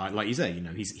movie that I, like you say, you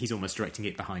know, he's almost directing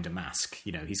it behind a mask.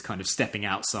 You know, he's kind of stepping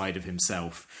outside of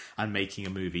himself and making a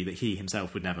movie that he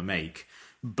himself would never make.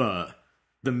 But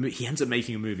he ends up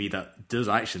making a movie that does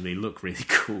actually look really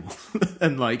cool.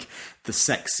 And like the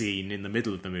sex scene in the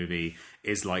middle of the movie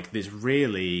is like this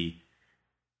really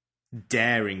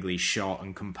daringly shot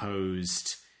and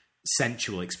composed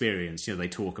sensual experience. You know, they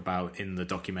talk about in the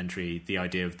documentary the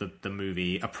idea of the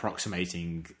movie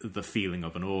approximating the feeling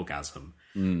of an orgasm.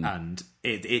 And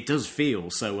it does feel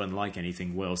so unlike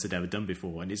anything Wells had ever done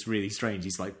before, and it's really strange.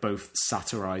 He's like both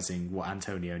satirizing what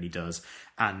Antonioni does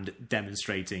and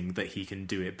demonstrating that he can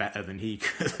do it better than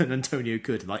than Antonio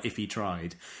could. Like, if he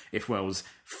tried, if Wells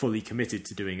fully committed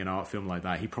to doing an art film like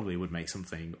that, he probably would make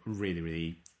something really,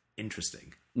 really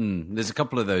interesting. There's a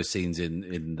couple of those scenes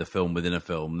in the film within a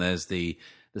film. There's the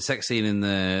sex scene in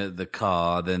the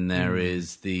car. Then there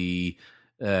is the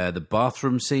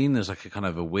bathroom scene. There's like a kind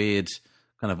of a weird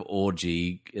kind of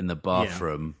orgy in the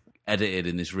bathroom, edited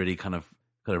in this really kind of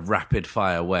rapid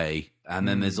fire way. And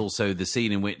then there's also the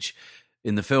scene in which,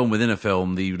 in the film within a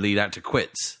film, the lead actor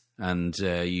quits, and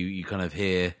you kind of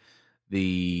hear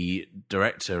the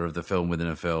director of the film within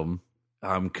a film.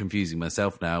 I'm confusing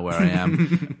myself now where I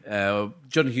am.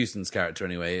 John Huston's character,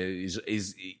 anyway,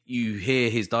 is you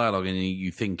hear his dialogue and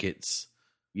you think it's,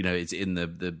 you know, it's in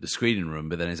the screening room,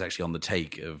 but then it's actually on the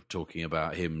take of talking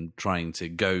about him trying to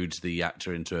goad the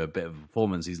actor into a bit of a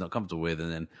performance he's not comfortable with,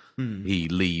 and then he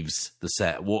leaves the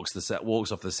set, walks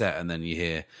off the set, and then you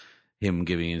hear him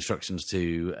giving instructions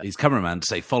to his cameraman to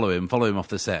say, follow him off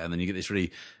the set, and then you get this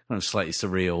really kind of slightly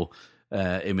surreal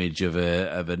image of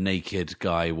a naked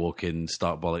guy walking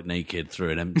stark bollock naked through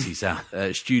an empty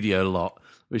studio lot,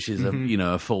 which is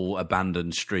a full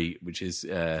abandoned street, which is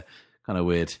kind of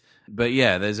weird. But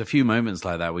yeah, there's a few moments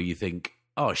like that where you think,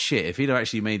 oh shit, if he'd have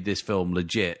actually made this film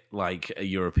legit like a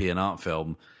European art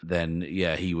film, then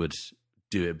yeah, he would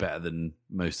do it better than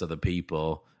most other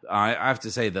people. I have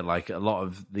to say that like a lot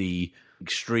of the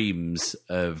extremes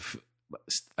of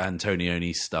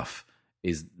Antonioni's stuff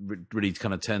is really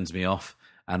kind of turns me off.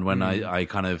 And when I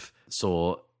kind of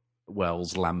saw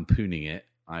Wells lampooning it,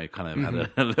 I kind of had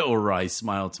a little wry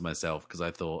smile to myself, because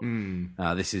I thought,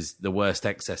 this is the worst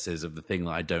excesses of the thing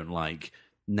that I don't like,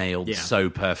 nailed so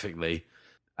perfectly.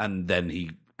 And then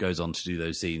he goes on to do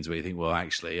those scenes where you think, well,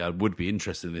 actually, I would be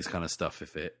interested in this kind of stuff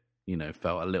if it,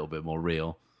 felt a little bit more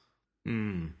real.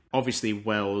 Obviously,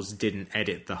 Wells didn't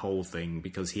edit the whole thing,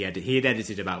 because he had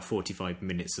edited about 45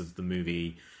 minutes of the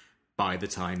movie by the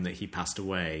time that he passed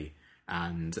away.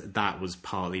 And that was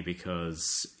partly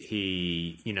because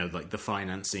he, the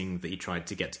financing that he tried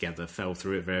to get together fell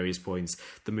through at various points.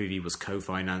 The movie was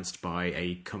co-financed by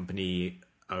a company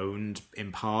owned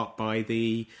in part by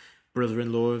the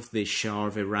brother-in-law of the Shah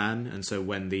of Iran. And so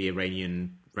when the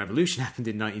Iranian Revolution happened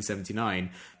in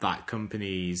 1979, that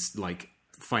company's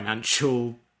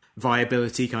financial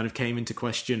viability kind of came into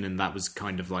question. And that was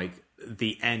kind of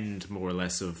the end, more or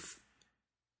less, of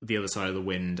The Other Side of the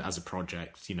Wind as a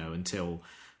project, until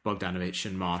Bogdanovich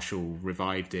and Marshall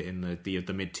revived it in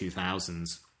the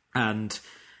mid-2000s. And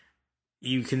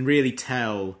you can really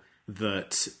tell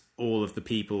that all of the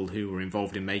people who were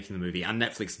involved in making the movie, and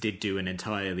Netflix did do an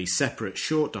entirely separate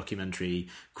short documentary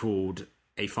called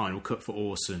A Final Cut for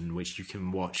Orson, which you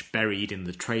can watch buried in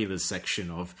the trailers section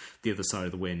of The Other Side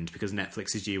of the Wind, because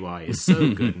Netflix's UI is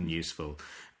so good and useful.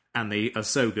 And they are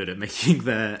so good at making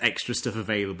their extra stuff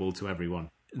available to everyone.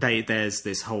 There's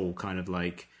this whole kind of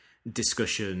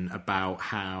discussion about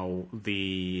how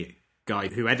the guy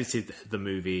who edited the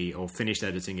movie, or finished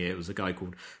editing it, was a guy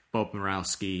called Bob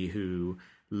Murawski, who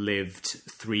lived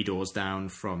 3 doors down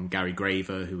from Gary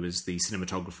Graver, who was the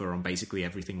cinematographer on basically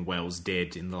everything Wells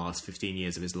did in the last 15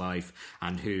 years of his life,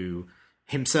 and who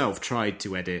himself tried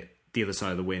to edit The Other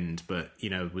Side of the Wind, but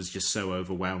was just so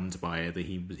overwhelmed by it that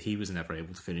he was never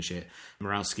able to finish it.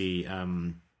 Murawski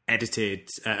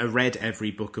read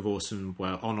every book of Orson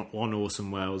Welles on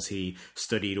Orson Welles. He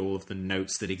studied all of the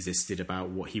notes that existed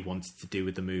about what he wanted to do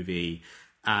with the movie,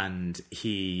 and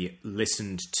he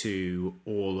listened to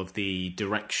all of the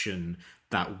direction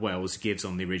that Welles gives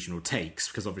on the original takes,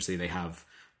 because obviously they have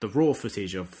the raw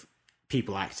footage of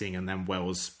people acting, and then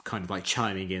Wells kind of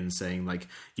chiming in, saying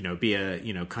be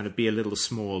a little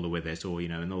smaller with it, or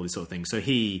and all these sort of things. So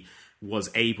he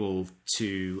was able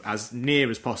to, as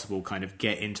near as possible, kind of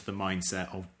get into the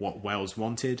mindset of what Wells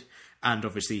wanted. And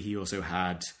obviously he also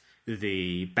had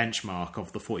the benchmark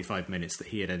of the 45 minutes that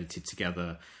he had edited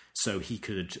together, so he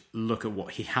could look at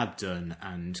what he had done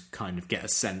and kind of get a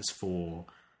sense for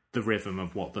the rhythm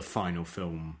of what the final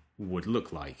film would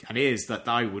look like. And it is that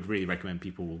I would really recommend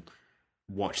people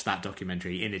watch that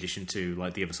documentary in addition to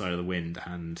The Other Side of the Wind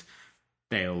and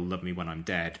They'll Love Me When I'm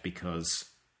Dead, because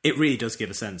it really does give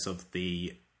a sense of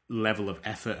the level of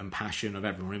effort and passion of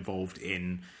everyone involved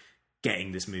in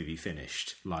getting this movie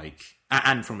finished.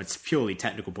 And from a purely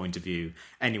technical point of view,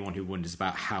 anyone who wonders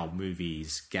about how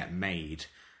movies get made,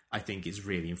 I think is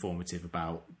really informative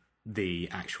about the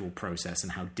actual process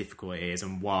and how difficult it is,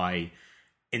 and why,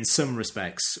 in some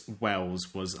respects,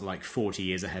 Wells was 40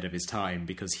 years ahead of his time,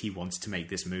 because he wanted to make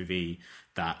this movie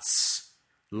that's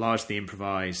largely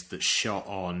improvised, that's shot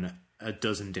on a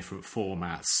dozen different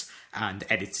formats and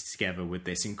edited together with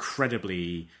this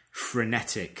incredibly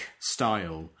frenetic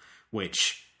style,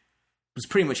 which was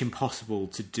pretty much impossible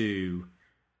to do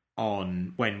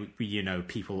on when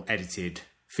people edited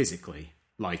physically.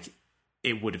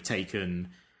 It would have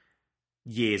taken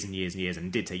years and years and years,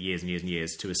 and did take years and years and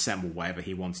years, to assemble whatever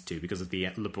he wanted to, because of the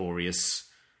laborious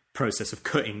process of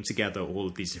cutting together all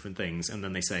of these different things. And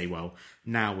then they say, well,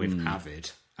 now with Avid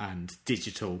and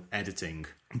digital editing,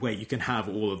 where you can have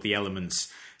all of the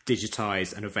elements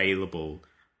digitized and available,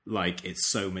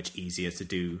 it's so much easier to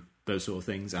do those sort of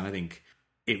things. And I think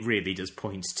it really does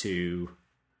point to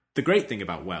the great thing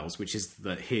about Wells, which is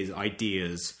that his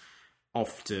ideas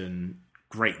often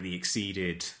greatly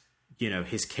exceeded,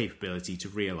 his capability to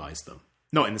realize them.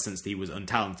 Not in the sense that he was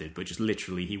untalented, but just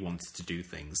literally he wanted to do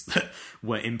things that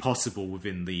were impossible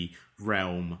within the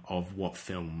realm of what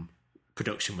film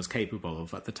production was capable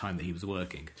of at the time that he was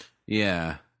working.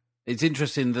 Yeah. It's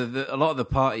interesting that a lot of the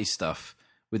party stuff,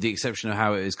 with the exception of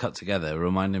how it was cut together,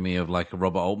 reminded me of a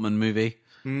Robert Altman movie.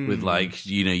 With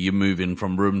you're moving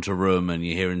from room to room and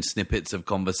you're hearing snippets of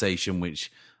conversation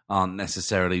which aren't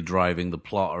necessarily driving the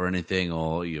plot or anything,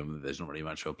 or there's not really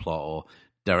much of a plot or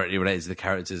directly related to the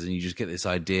characters, and you just get this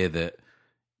idea that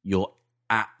you're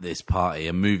at this party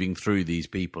and moving through these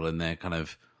people, and they're kind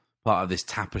of part of this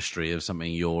tapestry of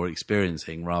something you're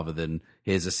experiencing, rather than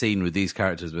here's a scene with these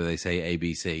characters where they say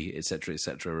ABC,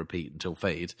 etc., repeat until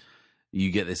fade.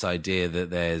 You get this idea that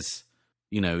there's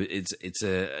it's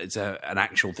an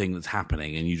actual thing that's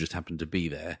happening, and you just happen to be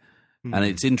there. And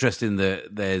it's interesting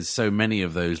that there's so many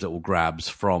of those little grabs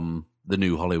from the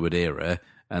New Hollywood era.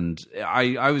 And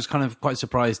I was kind of quite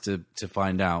surprised to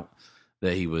find out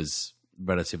that he was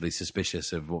relatively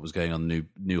suspicious of what was going on in the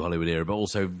New Hollywood era, but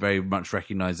also very much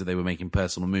recognized that they were making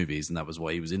personal movies, and that was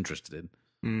what he was interested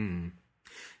in.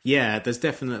 Yeah, there's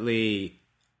definitely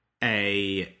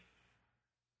he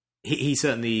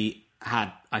certainly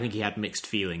had, I think he had mixed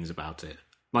feelings about it.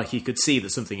 Like, he could see that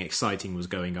something exciting was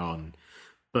going on,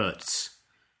 but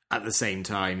at the same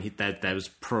time, there was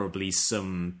probably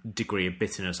some degree of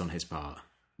bitterness on his part.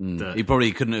 He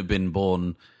probably couldn't have been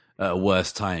born at a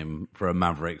worse time for a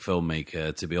maverick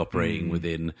filmmaker to be operating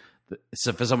within.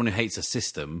 So for someone who hates a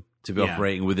system, to be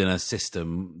operating within a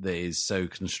system that is so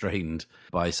constrained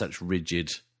by such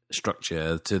rigid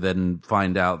structure, to then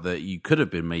find out that you could have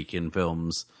been making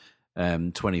films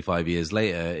 25 years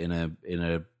later in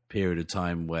a period of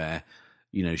time where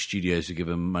studios were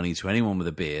giving money to anyone with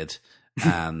a beard,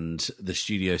 and the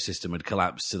studio system had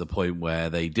collapsed to the point where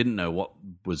they didn't know what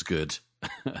was good.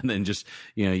 And then just,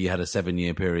 you had a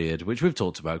 7-year period, which we've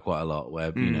talked about quite a lot,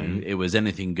 where, it was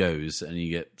anything goes and you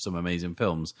get some amazing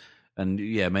films. And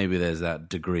yeah, maybe there's that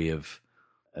degree of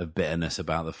bitterness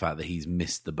about the fact that he's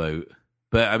missed the boat.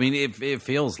 But I mean, it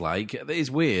feels like,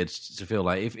 it's weird to feel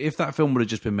like if that film would have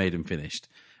just been made and finished,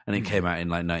 and it came out in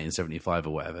like 1975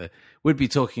 or whatever, we'd be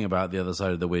talking about The Other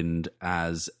Side of the Wind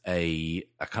as a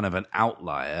kind of an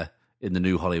outlier in the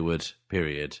New Hollywood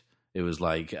period. It was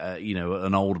like,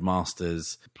 an old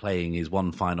master's playing his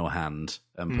one final hand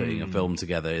and putting a film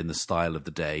together in the style of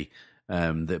the day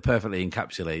that perfectly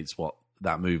encapsulates what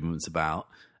that movement's about,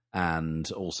 and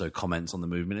also comments on the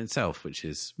movement itself, which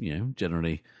is,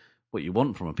 generally what you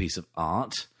want from a piece of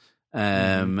art.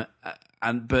 But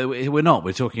we're not.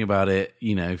 We're talking about it,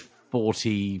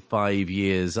 45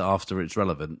 years after it's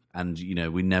relevant, and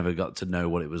we never got to know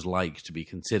what it was like to be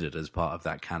considered as part of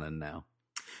that canon now.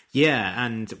 Yeah,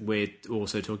 and we're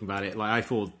also talking about it. Like, I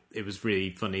thought it was really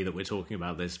funny that we're talking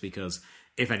about this, because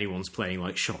if anyone's playing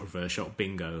like shot reverse shot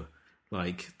bingo,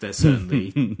 like, there's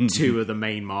certainly two of the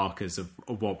main markers of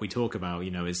what we talk about,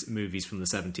 is movies from the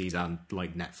 70s and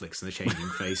like Netflix and the changing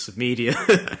face of media.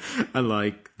 And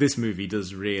like, this movie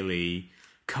does really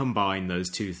combine those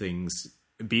two things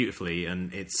beautifully,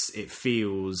 and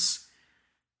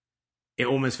it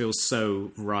almost feels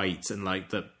so right, and like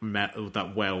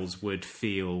that Wells would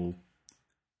feel,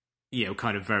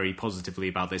 kind of very positively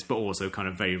about this, but also kind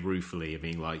of very ruefully. I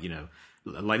mean, like,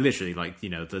 like literally, like,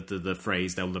 the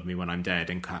phrase "they'll love me when I'm dead"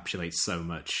 encapsulates so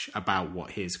much about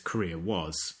what his career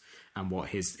was and what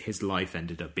his life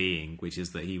ended up being, which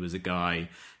is that he was a guy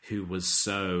who was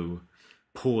so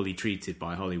poorly treated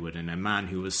by Hollywood, and a man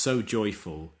who was so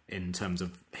joyful in terms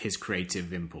of his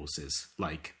creative impulses.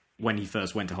 Like, when he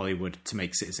first went to Hollywood to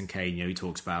make Citizen Kane, he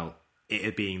talks about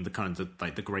it being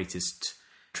the greatest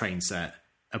train set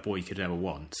a boy could ever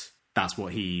want. That's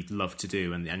what he loved to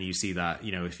do, and you see that,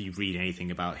 if you read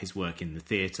anything about his work in the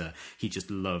theatre, he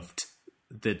just loved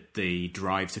the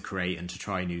drive to create and to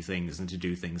try new things and to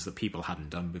do things that people hadn't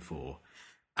done before,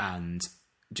 and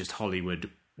just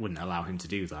Hollywood wouldn't allow him to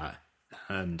do that,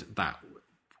 and that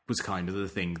was kind of the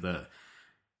thing that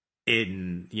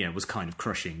was kind of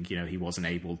crushing. He wasn't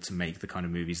able to make the kind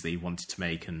of movies that he wanted to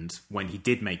make, and when he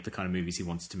did make the kind of movies he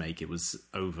wanted to make, it was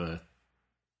over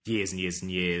years and years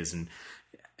and years, and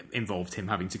involved him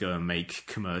having to go and make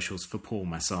commercials for Paul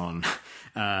Masson,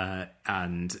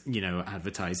 and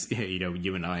advertise.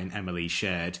 You and I and Emily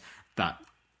shared that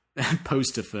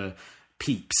poster for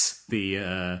Peeps,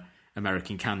 the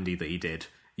American candy that he did.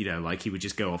 Like, he would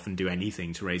just go off and do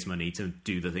anything to raise money to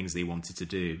do the things that he wanted to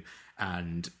do,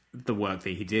 and the work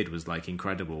that he did was like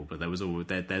incredible. But there's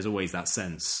always that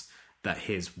sense that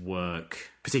his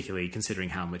work, particularly considering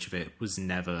how much of it was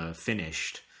never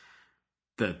finished,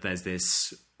 that there's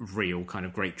this real kind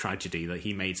of great tragedy that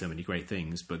he made so many great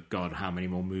things, but God, how many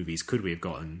more movies could we have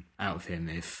gotten out of him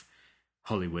if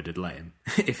Hollywood had let him?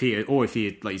 if he had,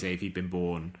 like you say, if he'd been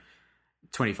born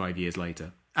 25 years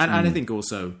later. And I think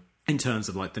also, in terms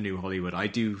of like the New Hollywood, I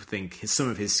do think some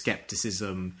of his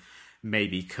skepticism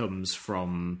maybe comes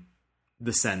from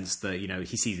the sense that,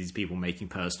 he sees these people making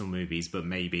personal movies, but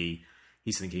maybe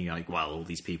he's thinking like, well, all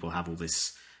these people have all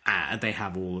this, they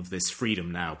have all of this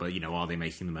freedom now, but, are they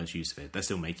making the most use of it? They're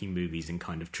still making movies in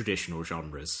kind of traditional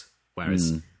genres.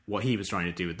 Whereas what he was trying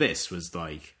to do with this was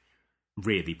like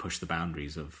really push the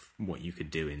boundaries of what you could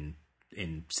do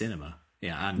in cinema.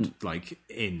 Yeah. And like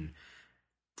in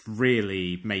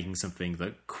really making something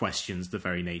that questions the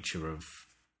very nature of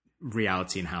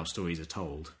reality and how stories are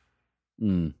told.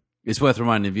 It's worth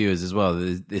reminding viewers as well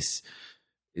that this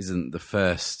isn't the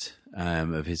first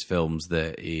of his films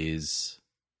that is,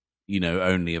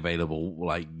 only available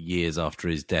like years after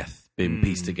his death, been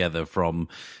pieced together from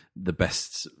the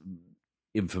best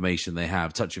information they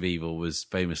have. Touch of Evil was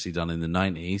famously done in the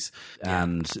 90s,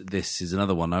 and this is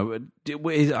another one.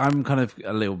 I'm kind of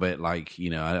a little bit like,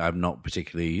 I'm not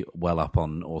particularly well up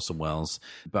on Orson Welles,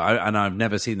 but I've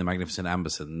never seen The Magnificent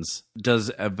Ambersons.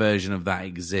 Does a version of that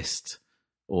exist,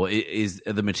 or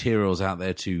are the materials out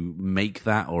there to make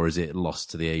that, or is it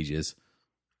lost to the ages?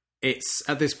 It's,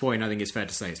 at this point, I think it's fair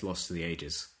to say it's lost to the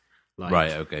ages.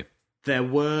 Right, okay. There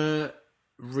were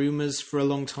rumors for a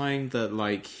long time that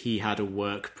like he had a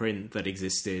work print that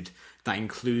existed that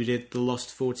included the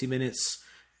lost 40 minutes,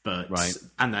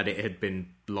 and that it had been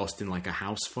lost in like a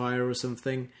house fire or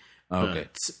something. Okay.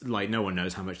 But like no one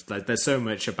knows how much. There's so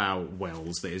much about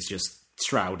Welles that is just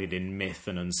shrouded in myth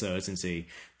and uncertainty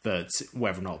that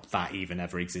whether or not that even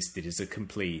ever existed is a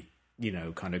complete,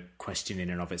 kind of question in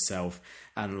and of itself.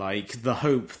 And like the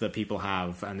hope that people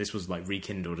have, and this was like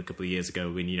rekindled a couple of years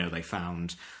ago when, they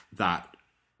found that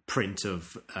print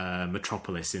of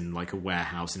Metropolis in like a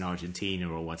warehouse in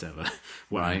Argentina or whatever.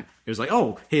 Right. It was like,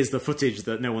 oh, here's the footage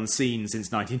that no one's seen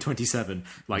since 1927.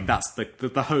 Like that's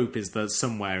the hope, is that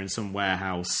somewhere in some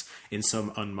warehouse, in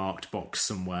some unmarked box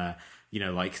somewhere,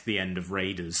 like the end of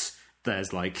Raiders,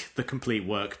 there's like the complete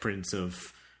work print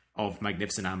of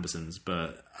Magnificent Ambersons.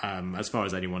 But as far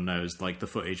as anyone knows, like the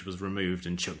footage was removed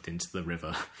and chucked into the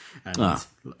river,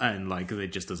 and like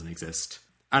it just doesn't exist.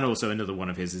 And also another one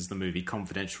of his is the movie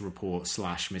Confidential Report /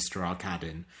 Mr.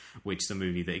 Arkadin, which is a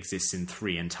movie that exists in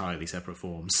 3 entirely separate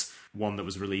forms. One that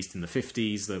was released in the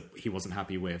 50s that he wasn't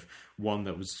happy with. One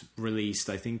that was released,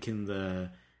 I think, in the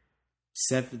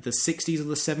 60s or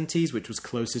the 70s, which was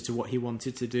closer to what he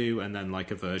wanted to do. And then like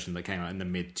a version that came out in the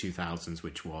mid-2000s,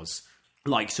 which was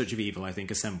like Touch of Evil, I think,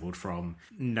 assembled from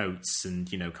notes and,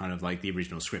 kind of like the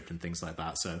original script and things like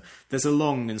that. So there's a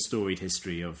long and storied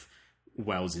history of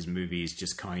Wells's movies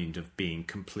just kind of being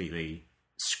completely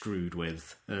screwed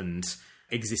with and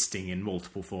existing in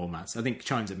multiple formats. I think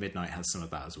Chimes at Midnight has some of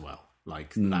that as well.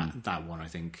 Like that one, I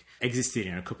think, existed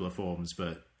in a couple of forms,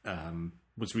 but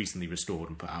was recently restored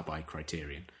and put out by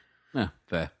Criterion. Yeah,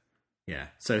 fair. Yeah.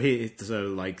 So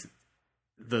like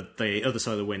the other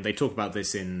side of the wind, they talk about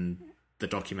this in the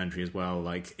documentary as well.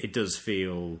 Like it does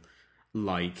feel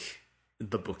like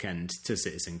the bookend to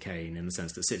Citizen Kane, in the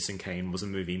sense that Citizen Kane was a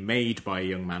movie made by a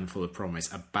young man full of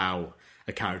promise about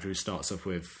a character who starts off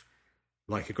with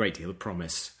like a great deal of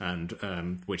promise,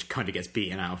 and which kind of gets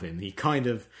beaten out of him. He kind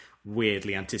of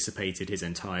weirdly anticipated his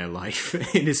entire life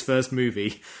in his first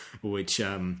movie, which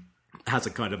has a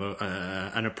kind of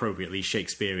an appropriately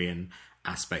Shakespearean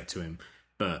aspect to him.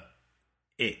 But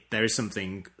there is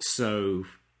something so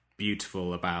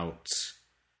beautiful about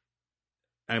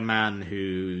a man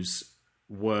whose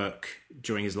work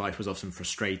during his life was often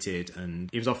frustrated, and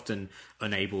he was often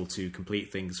unable to complete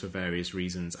things for various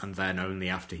reasons, and then only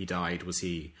after he died was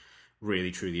he really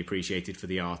truly appreciated for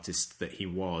the artist that he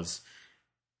was.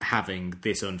 Having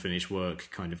this unfinished work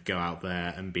kind of go out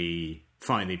there and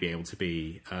finally be able to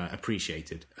be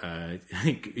appreciated. I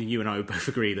think you and I would both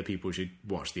agree that people should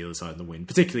watch The Other Side of the Wind,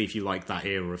 particularly if you like that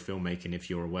era of filmmaking, if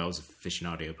you're a Welles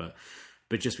aficionado, but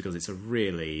just because it's a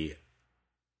really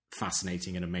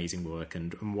fascinating and amazing work,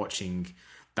 and watching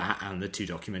that and the 2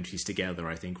 documentaries together,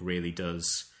 I think really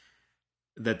does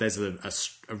that. There's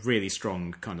a really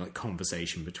strong kind of like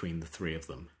conversation between the 3 of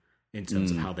them in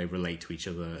terms of how they relate to each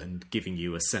other, and giving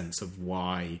you a sense of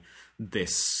why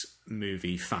this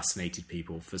movie fascinated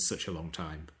people for such a long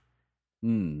time.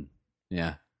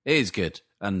 Yeah, it is good.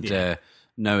 And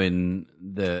knowing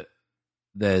that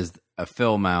there's a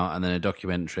film out and then a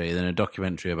documentary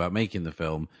about making the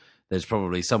film, there's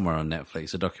probably somewhere on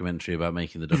Netflix a documentary about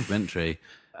making the documentary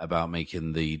about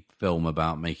making the film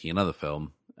about making another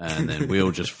film, and then we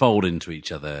all just fold into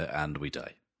each other and we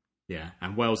die. Yeah,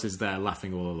 and Welles is there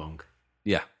laughing all along.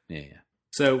 Yeah.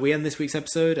 So we end this week's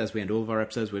episode, as we end all of our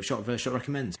episodes, with Shot vs. Shot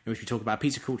Recommends, in which we talk about a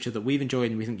piece of culture that we've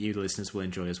enjoyed and we think you, the listeners, will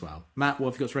enjoy as well. Matt, what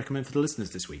have you got to recommend for the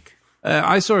listeners this week?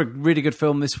 I saw a really good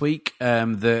film this week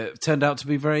that turned out to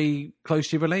be very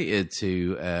closely related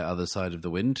to Other Side of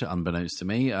the Wind, unbeknownst to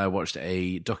me. I watched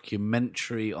a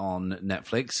documentary on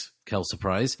Netflix, Kel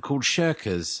Surprise, called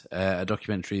Shirkers, a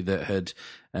documentary that had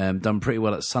done pretty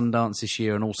well at Sundance this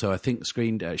year, and also I think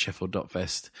screened at Sheffield Dot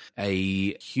Fest.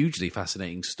 A hugely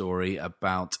fascinating story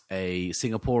about a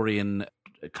Singaporean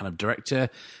kind of director,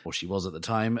 or she was at the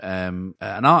time, an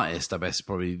artist, I guess,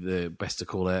 probably the best to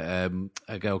call her,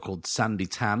 a girl called Sandy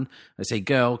Tan. I say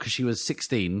girl because she was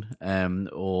 16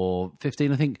 or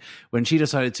 15, I think, when she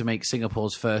decided to make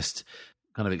Singapore's first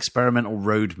kind of experimental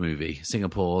road movie.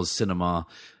 Singapore's cinema,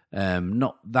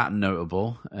 not that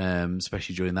notable,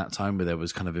 especially during that time where there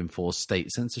was kind of enforced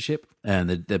state censorship. And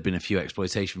there'd been a few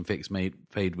exploitation flicks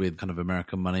paid with kind of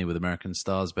American money, with American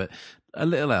stars, but a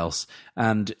little else.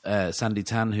 And Sandy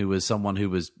Tan, who was someone who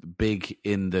was big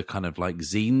in the kind of like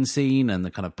zine scene and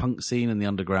the kind of punk scene and the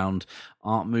underground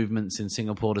art movements in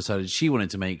Singapore, decided she wanted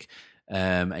to make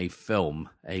a film,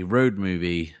 a road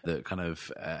movie that kind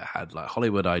of had like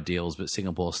Hollywood ideals but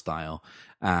Singapore style.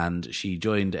 And she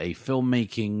joined a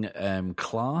filmmaking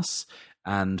class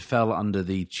and fell under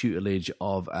the tutelage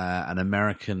of an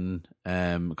American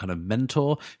kind of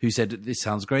mentor who said, "This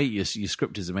sounds great, your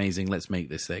script is amazing, let's make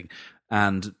this thing."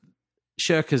 And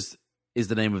Shirkers is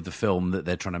the name of the film that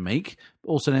they're trying to make, but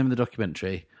also the name of the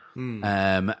documentary.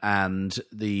 And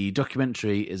the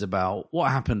documentary is about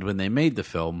what happened when they made the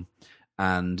film,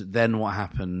 and then what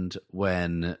happened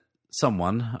when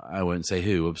someone, I won't say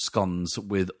who, absconds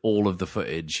with all of the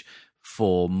footage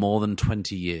for more than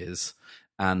 20 years,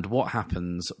 and what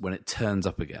happens when it turns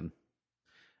up again.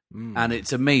 And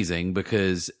it's amazing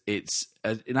because it's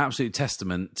an absolute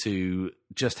testament to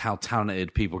just how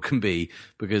talented people can be,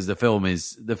 because the film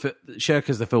is,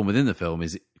 Shirkers, the film within the film,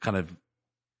 is kind of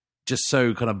just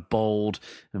so kind of bold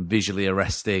and visually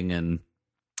arresting and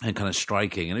kind of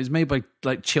striking, and it was made by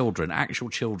like children, actual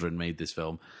children made this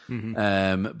film.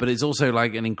 But it's also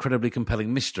like an incredibly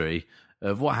compelling mystery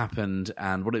of what happened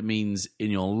and what it means in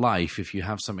your life if you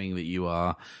have something that you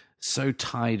are so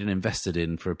tied and invested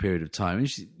in for a period of time. And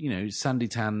she, you know, Sandy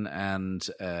Tan and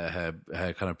her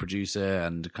kind of producer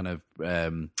and kind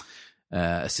of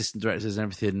assistant directors and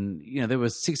everything, you know, there were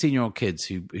 16-year-old kids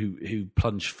who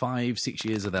plunged 5-6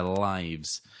 years of their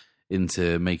lives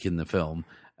into making the film.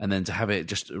 And then to have it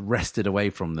just wrested away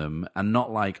from them, and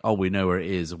not like, oh, we know where it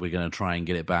is, we're going to try and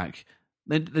get it back.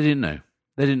 They didn't know.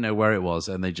 They didn't know where it was,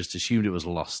 and they just assumed it was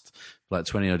lost for like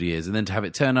 20-odd years. And then to have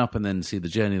it turn up and then see the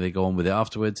journey they go on with it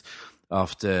afterwards,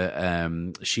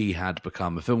 after she had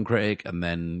become a film critic and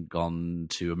then gone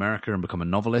to America and become a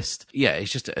novelist. Yeah,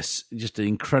 it's just an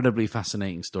incredibly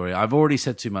fascinating story. I've already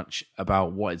said too much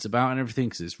about what it's about and everything,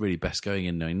 because it's really best going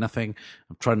in knowing nothing.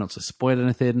 I'm trying not to spoil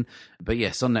anything. But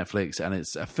yes, on Netflix, and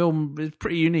it's a film, it's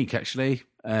pretty unique actually.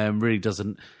 Really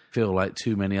doesn't feel like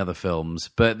too many other films.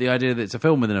 But the idea that it's a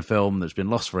film within a film that's been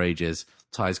lost for ages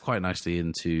ties quite nicely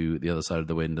into The Other Side of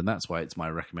the Wind, and that's why it's my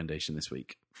recommendation this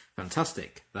week.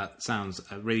 Fantastic. That sounds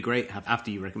really great. After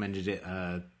you recommended it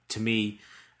to me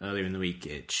earlier in the week,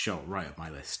 it shot right up my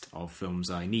list of films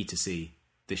I need to see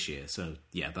this year. So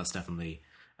yeah, that's definitely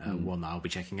one that I'll be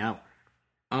checking out.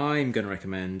 I'm going to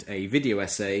recommend a video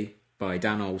essay by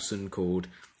Dan Olsen called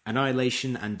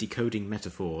Annihilation and Decoding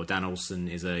Metaphor. Dan Olsen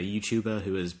is a YouTuber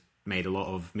who has made a lot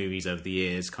of movies over the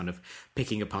years, kind of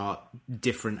picking apart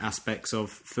different aspects of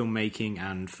filmmaking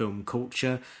and film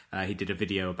culture. He did a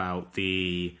video about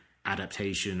the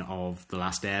adaptation of The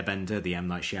Last Airbender, the M.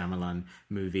 Night Shyamalan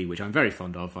movie, which I'm very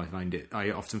fond of.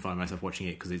 I often find myself watching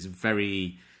it because it's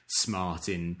very smart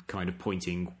in kind of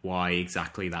pointing why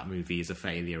exactly that movie is a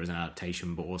failure as an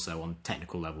adaptation, but also on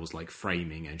technical levels like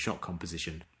framing and shot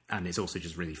composition. And it's also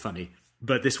just really funny.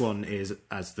 But this one is,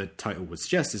 as the title would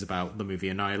suggest, is about the movie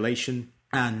Annihilation.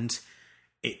 And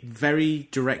it very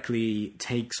directly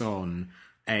takes on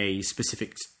a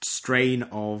specific strain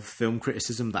of film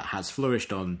criticism that has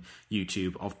flourished on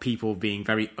YouTube, of people being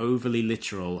very overly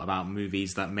literal about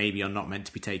movies that maybe are not meant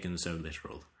to be taken so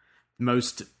literal.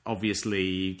 Most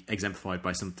obviously exemplified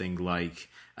by something like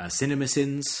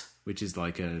CinemaSins, which is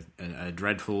like a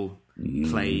dreadful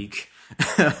plague.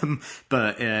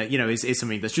 But you know, it's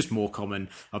something that's just more common,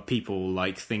 of people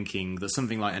like thinking that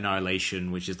something like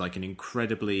Annihilation, which is like an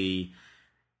incredibly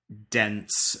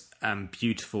dense and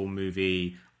beautiful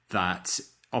movie that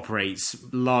operates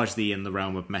largely in the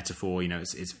realm of metaphor. You know,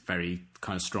 it's very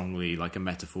kind of strongly like a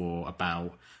metaphor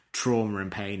about trauma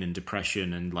and pain and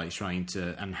depression, and like trying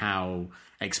to, and how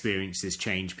experiences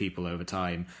change people over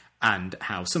time, and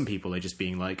how some people are just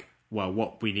being like, well,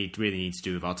 what we really need to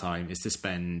do with our time is to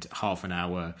spend half an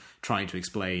hour trying to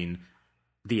explain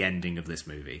the ending of this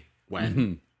movie,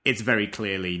 when it's very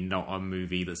clearly not a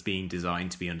movie that's being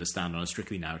designed to be understood on a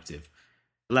strictly narrative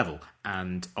level.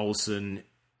 And Olsen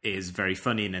is very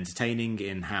funny and entertaining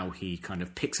in how he kind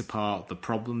of picks apart the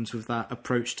problems with that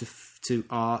approach to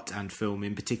art and film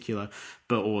in particular,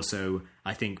 but also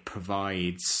I think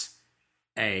provides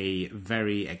a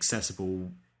very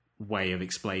accessible way of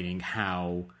explaining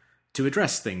how to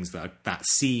address things that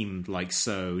seem like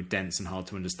so dense and hard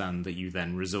to understand that you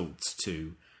then resort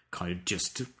to kind of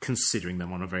just considering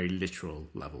them on a very literal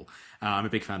level. I'm a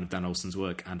big fan of Dan Olsen's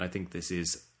work, and I think this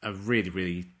is a really,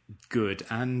 really good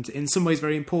and in some ways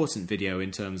very important video in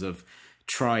terms of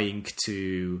trying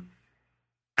to,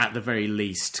 at the very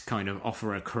least, kind of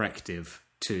offer a corrective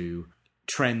to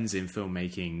trends in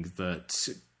filmmaking that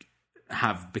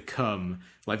have become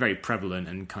like very prevalent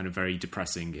and kind of very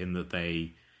depressing in that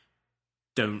they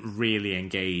don't really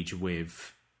engage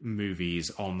with movies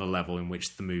on the level in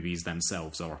which the movies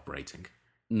themselves are operating.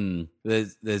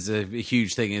 There's a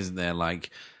huge thing, isn't there?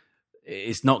 Like,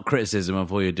 it's not criticism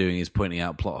of all you're doing is pointing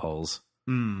out plot holes.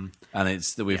 And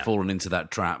it's that we've fallen into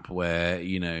that trap where,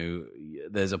 you know,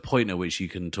 there's a point at which you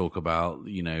can talk about,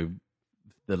 you know,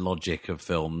 the logic of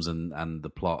films and the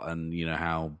plot and, you know,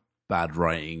 how bad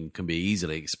writing can be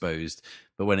easily exposed.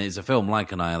 But when it's a film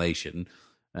like Annihilation,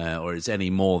 or it's any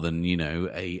more than, you know,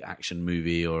 a action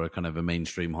movie or a kind of a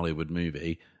mainstream Hollywood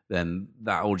movie, then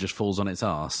that all just falls on its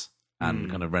arse and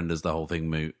kind of renders the whole thing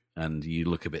moot. And you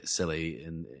look a bit silly,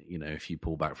 and you know, if you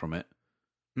pull back from it.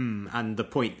 And the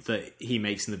point that he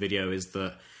makes in the video is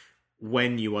that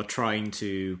when you are trying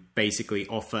to basically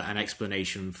offer an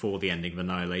explanation for the ending of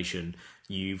Annihilation,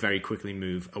 you very quickly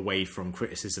move away from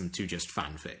criticism to just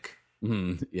fanfic.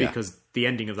 Because the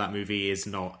ending of that movie is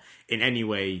not in any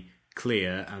way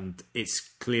clear, and it's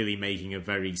clearly making a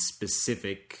very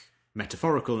specific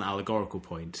metaphorical and allegorical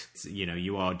point. You know,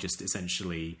 you are just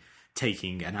essentially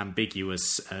taking an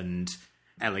ambiguous and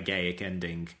elegaic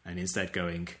ending and instead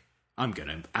going, I'm going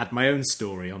to add my own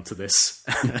story onto this.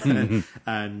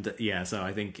 And yeah, so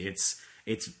I think it's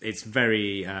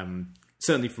very,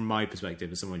 certainly from my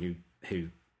perspective as someone who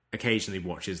occasionally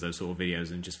watches those sort of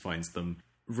videos and just finds them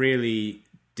really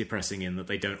depressing in that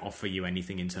they don't offer you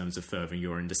anything in terms of furthering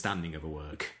your understanding of a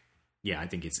work. Yeah, I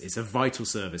think it's a vital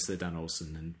service that Dan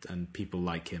Olsen and people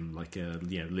like him, like you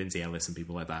know, Lindsay Ellis and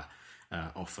people like that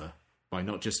offer, by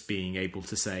not just being able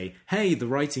to say, hey, the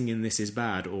writing in this is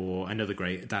bad, or another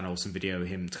great Dan Olsen video,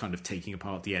 him kind of taking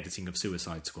apart the editing of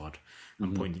Suicide Squad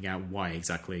and pointing out why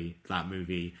exactly that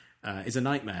movie is a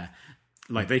nightmare.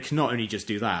 Like, they can not only just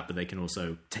do that, but they can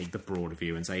also take the broader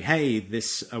view and say, hey,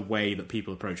 this a way that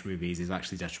people approach movies is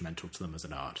actually detrimental to them as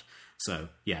an art. So,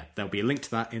 yeah, there'll be a link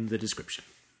to that in the description.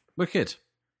 Wicked.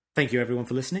 Thank you, everyone,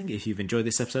 for listening. If you've enjoyed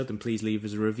this episode, then please leave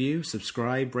us a review,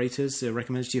 subscribe, rate us,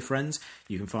 recommend us to your friends.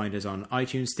 You can find us on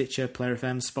iTunes, Stitcher, Player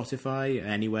FM, Spotify,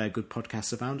 anywhere good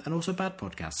podcasts are found, and also bad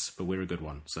podcasts, but we're a good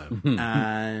one. So,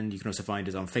 and you can also find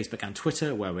us on Facebook and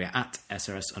Twitter, where we're at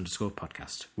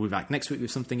SRS_podcast. We'll be back next week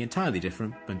with something entirely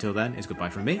different. But until then, it's goodbye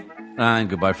from me. And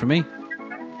goodbye from me.